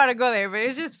didn't even want to go there, but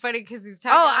it's just funny because he's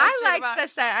talking. oh, all this I shit liked about- the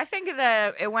set. I think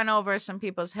that it went over some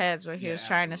people's heads what he Yeah, was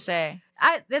trying to say.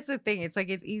 That's the thing. It's like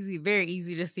it's very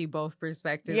easy to see both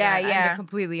perspectives. Yeah, and yeah. to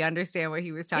completely understand what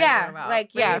he was talking Yeah, about. like,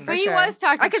 But yeah, he, for he sure. was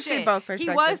talking. I could shit. see both He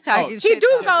perspectives. was talking. Oh, shit, he do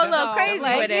though. go a little So, crazy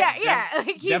like, with it. Yeah. Like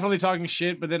he's, Definitely talking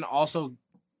shit, but then also,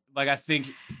 like, I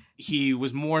think he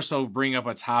was more so bringing up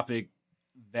a topic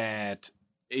that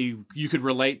you could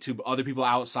relate to other people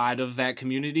outside of that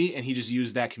community, and he just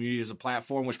used that community as a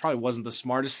platform, which probably wasn't the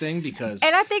smartest thing because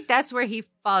And I think that's where he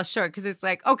falls short because it's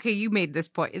like, okay, you made this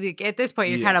point. Like, at this point,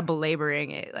 you're Yeah. kind of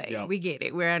belaboring it. Like, Yeah. we get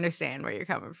it. We understand where you're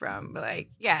coming from. But like,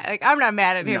 yeah, like I'm not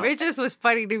mad at him. No. It just was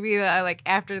funny to me that like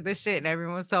after this shit and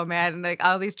everyone was so mad and like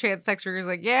all these trans sex workers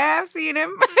like, yeah, I've seen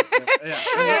him.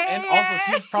 And also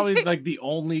he's probably like the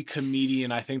only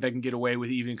comedian I think that can get away with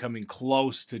even coming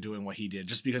close to doing what he did,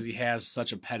 just because he has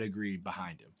such a pedigree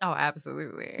behind him. Oh,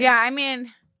 absolutely. Yeah, I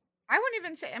mean, I wouldn't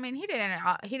even say. I mean, he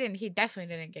didn't. He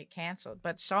definitely didn't get canceled.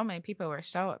 But so many people were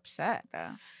so upset,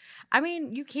 though. I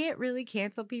mean, you can't really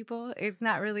cancel people. It's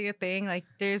not really a thing. Like,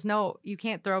 you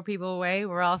can't throw people away.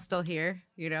 We're all still here,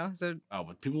 you know? So,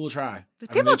 but people will try.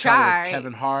 People they tried try. with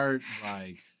Kevin Hart,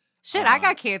 like. Shit, I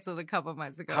got canceled a couple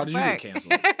months ago. How did you get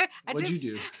canceled? What'd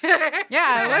you do?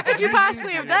 Yeah, what could you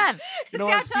possibly have done? You know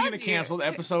what? Speaking of canceled,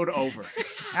 episode over.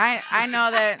 I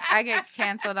know that I get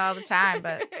canceled all the time,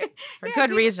 but for good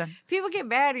reason. People get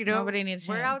mad, you know. Nobody needs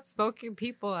We're him. outspoken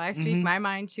people. I speak my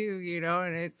mind too, you know,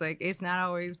 and it's like it's not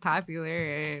always popular.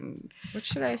 And what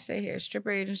should I say here?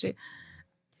 Stripper agency.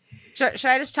 Should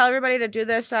I just tell everybody to do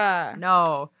this?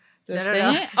 No. This No.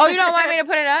 thing? Oh, you don't want me to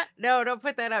put it up? No, don't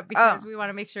put that up because we want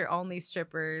to make sure only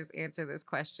strippers answer this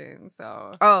question.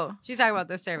 So, she's talking about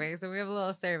the survey. So we have a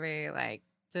little survey, like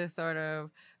to sort of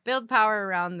build power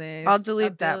around this. I'll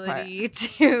delete that part. ability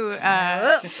to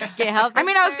get health. I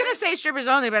mean, I was gonna say strippers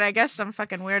only, but I guess some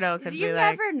fucking weirdo could You be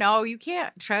like, never know. You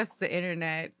can't trust the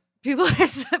internet. People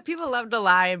love to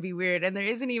lie and be weird, and there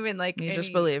isn't even like you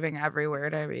just believing every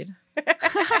word I read.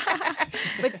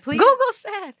 But please, Google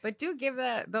said. but do give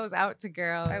those out to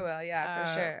girls. I will, yeah,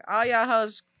 for sure. All y'all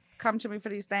hoes come to me for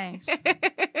these things. We're gonna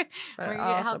get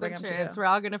also health bring 'em to insurance. you. We're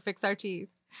all gonna fix our teeth.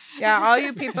 Yeah, all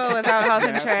you people without health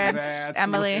That's insurance,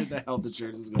 Emily, where the health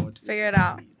insurance is going to. figure it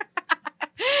out.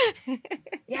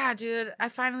 Yeah, dude, I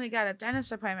finally got a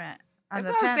dentist appointment. On That's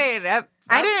the what I'm 10th. saying.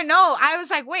 I didn't know. I was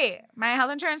like, wait, my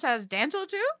health insurance has dental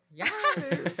too? Yes.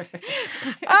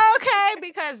 Okay,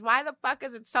 because why the fuck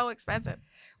is it so expensive?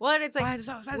 Well, and it's Why like is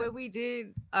it so expensive? when we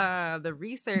did the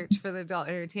research for the adult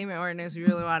entertainment ordinance, we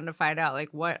really wanted to find out like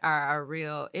what are our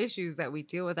real issues that we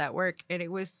deal with at work, and it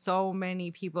was so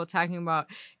many people talking about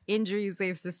injuries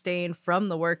they've sustained from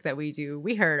the work that we do.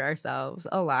 We hurt ourselves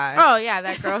a lot. Oh yeah,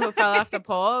 that girl who fell off the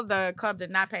pole. The club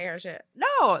did not pay her shit.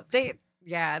 No, they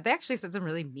actually said some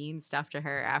really mean stuff to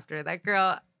her after that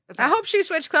girl. I hope she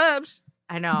switched clubs.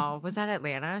 I know. Was that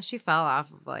Atlanta? She fell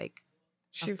off of like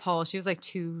She a pole. She was like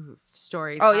 2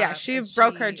 stories. Oh yeah, up, she and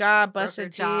broke her jaw, broke her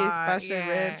busted teeth, jaw, busted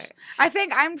yeah. ribs. I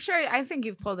think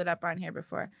you've pulled it up on here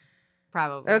before.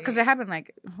 Probably. Because it happened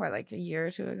like a year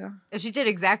or two ago. And she did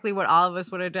exactly what all of us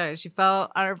would have done. She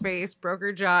fell on her face, broke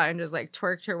her jaw, and just like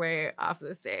twerked her way off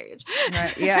the stage.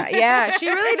 Right. Yeah. She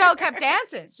really kept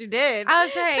dancing. She did. I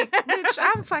was like,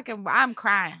 bitch, I'm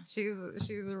crying. She's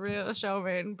a real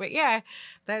showman. But yeah,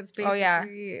 that's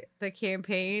basically the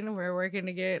campaign. We're working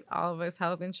to get all of us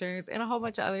health insurance and a whole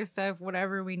bunch of other stuff,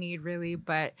 whatever we need really.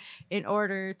 But in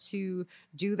order to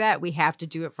do that, we have to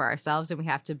do it for ourselves and we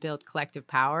have to build collective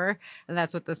power. And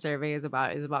that's what the survey is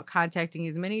about contacting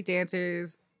as many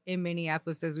dancers in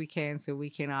Minneapolis as we can so we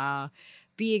can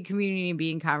be in community and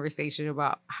be in conversation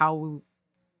about how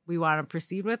we want to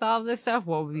proceed with all of this stuff,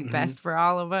 what would be best for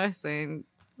all of us. And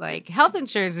like health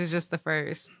insurance is just the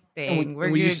first thing. We're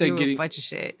going to do a bunch of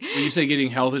shit. When you say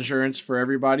getting health insurance for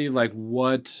everybody, like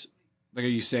what, like are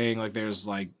you saying like there's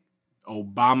like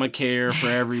Obamacare for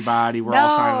everybody? We're all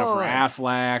signing up for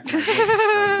Aflac.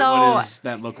 What does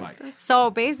that look like? So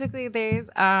basically there's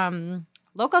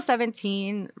Local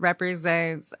 17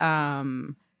 represents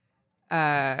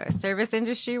service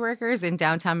industry workers in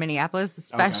downtown Minneapolis,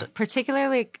 especially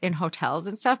particularly in hotels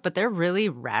and stuff, but they're really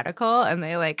radical and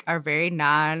they like are very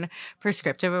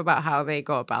non-prescriptive about how they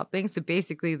go about things. So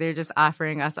basically they're just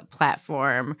offering us a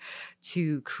platform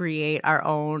to create our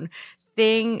own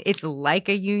thing. It's like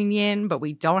a union, but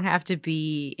we don't have to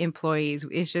be employees.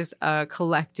 It's just a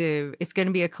collective. It's going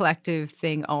to be a collective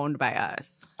thing owned by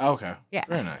us. Okay. Yeah.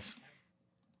 Very nice.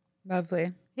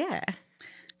 Lovely. Yeah.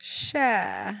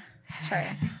 Sure. Sorry.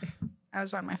 I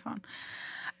was on my phone.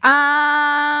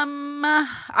 All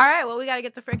right. Well, we got to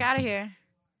get the frick out of here.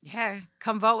 Yeah.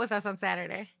 Come vote with us on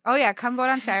Saturday. Oh, yeah. Come vote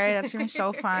on Saturday. That's going to be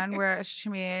so fun. It's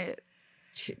going to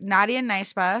be Naughty and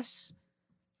Nice Bus.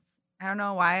 I don't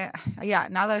know why. Yeah,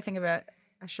 now that I think of it,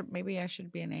 I should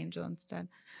be an angel instead.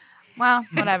 Well,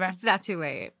 whatever. It's not too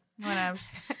late. Whatever.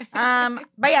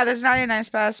 But yeah, there's Naughty and Nice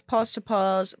Bus, Polls to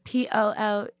Polls,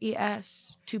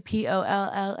 POLES to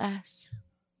POLLS.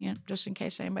 Yeah, just in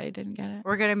case anybody didn't get it.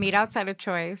 We're gonna meet outside of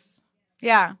Choice.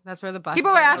 Yeah. That's where the bus.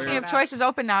 People were asking if Choice is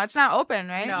open now. It's not open,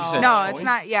 right? No. It's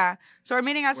not. Yeah. So we're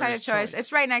meeting outside of Choice.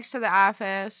 It's right next to the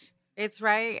office. It's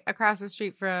right across the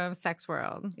street from Sex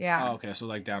World. Yeah. Oh, okay, so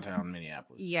like downtown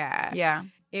Minneapolis. Yeah. Yeah.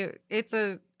 It's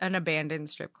an abandoned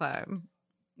strip club.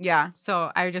 Yeah.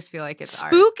 So I just feel like it's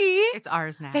Spooky. ours. It's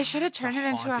ours now. They should have turned it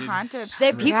into a haunted haunted.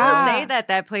 That people Yeah. say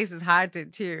that place is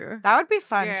haunted too. That would be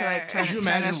fun to Yeah. like turn Could you a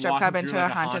imagine strip walking club through, into like,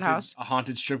 a haunted house. A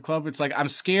haunted strip club. It's like I'm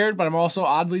scared, but I'm also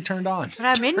oddly turned on.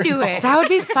 But I'm into it. That would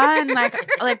be fun.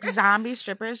 Like zombie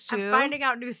strippers too. I'm finding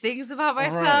out new things about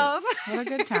Right. myself. What a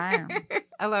good time.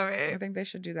 I love I it. think they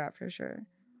should do that for sure.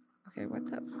 Okay, what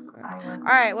the fuck? All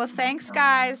right, well, thanks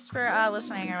guys for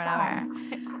listening or whatever.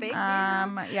 Thank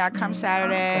you. Yeah, come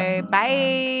Saturday.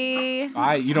 Bye. All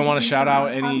right, you don't want to shout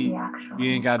out any. We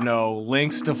ain't got no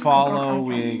links to follow.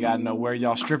 We ain't got no where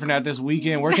y'all stripping at this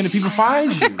weekend. Where can the people find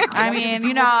you? I mean,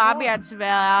 you know, I'll be at Seville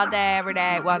all day, every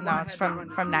day. Well, no, it's from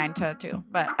 9 to 2,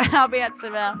 but I'll be at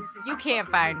Seville. You can't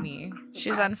find me.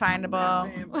 She's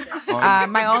unfindable. Oh,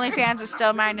 My OnlyFans is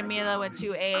still Mindamila with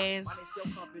 2 A's.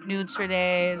 Nudes for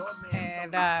days.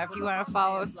 And if you want to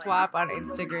follow Swap on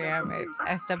Instagram, it's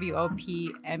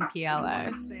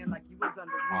SWOPMPLS.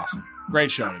 awesome.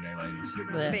 Great show today, ladies.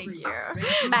 Thank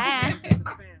you. Bye.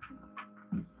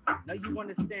 Now you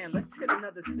understand, let's hit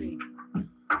another scene.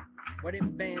 Where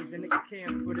them bands and the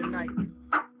camp for the night.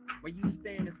 Where you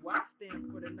stand is why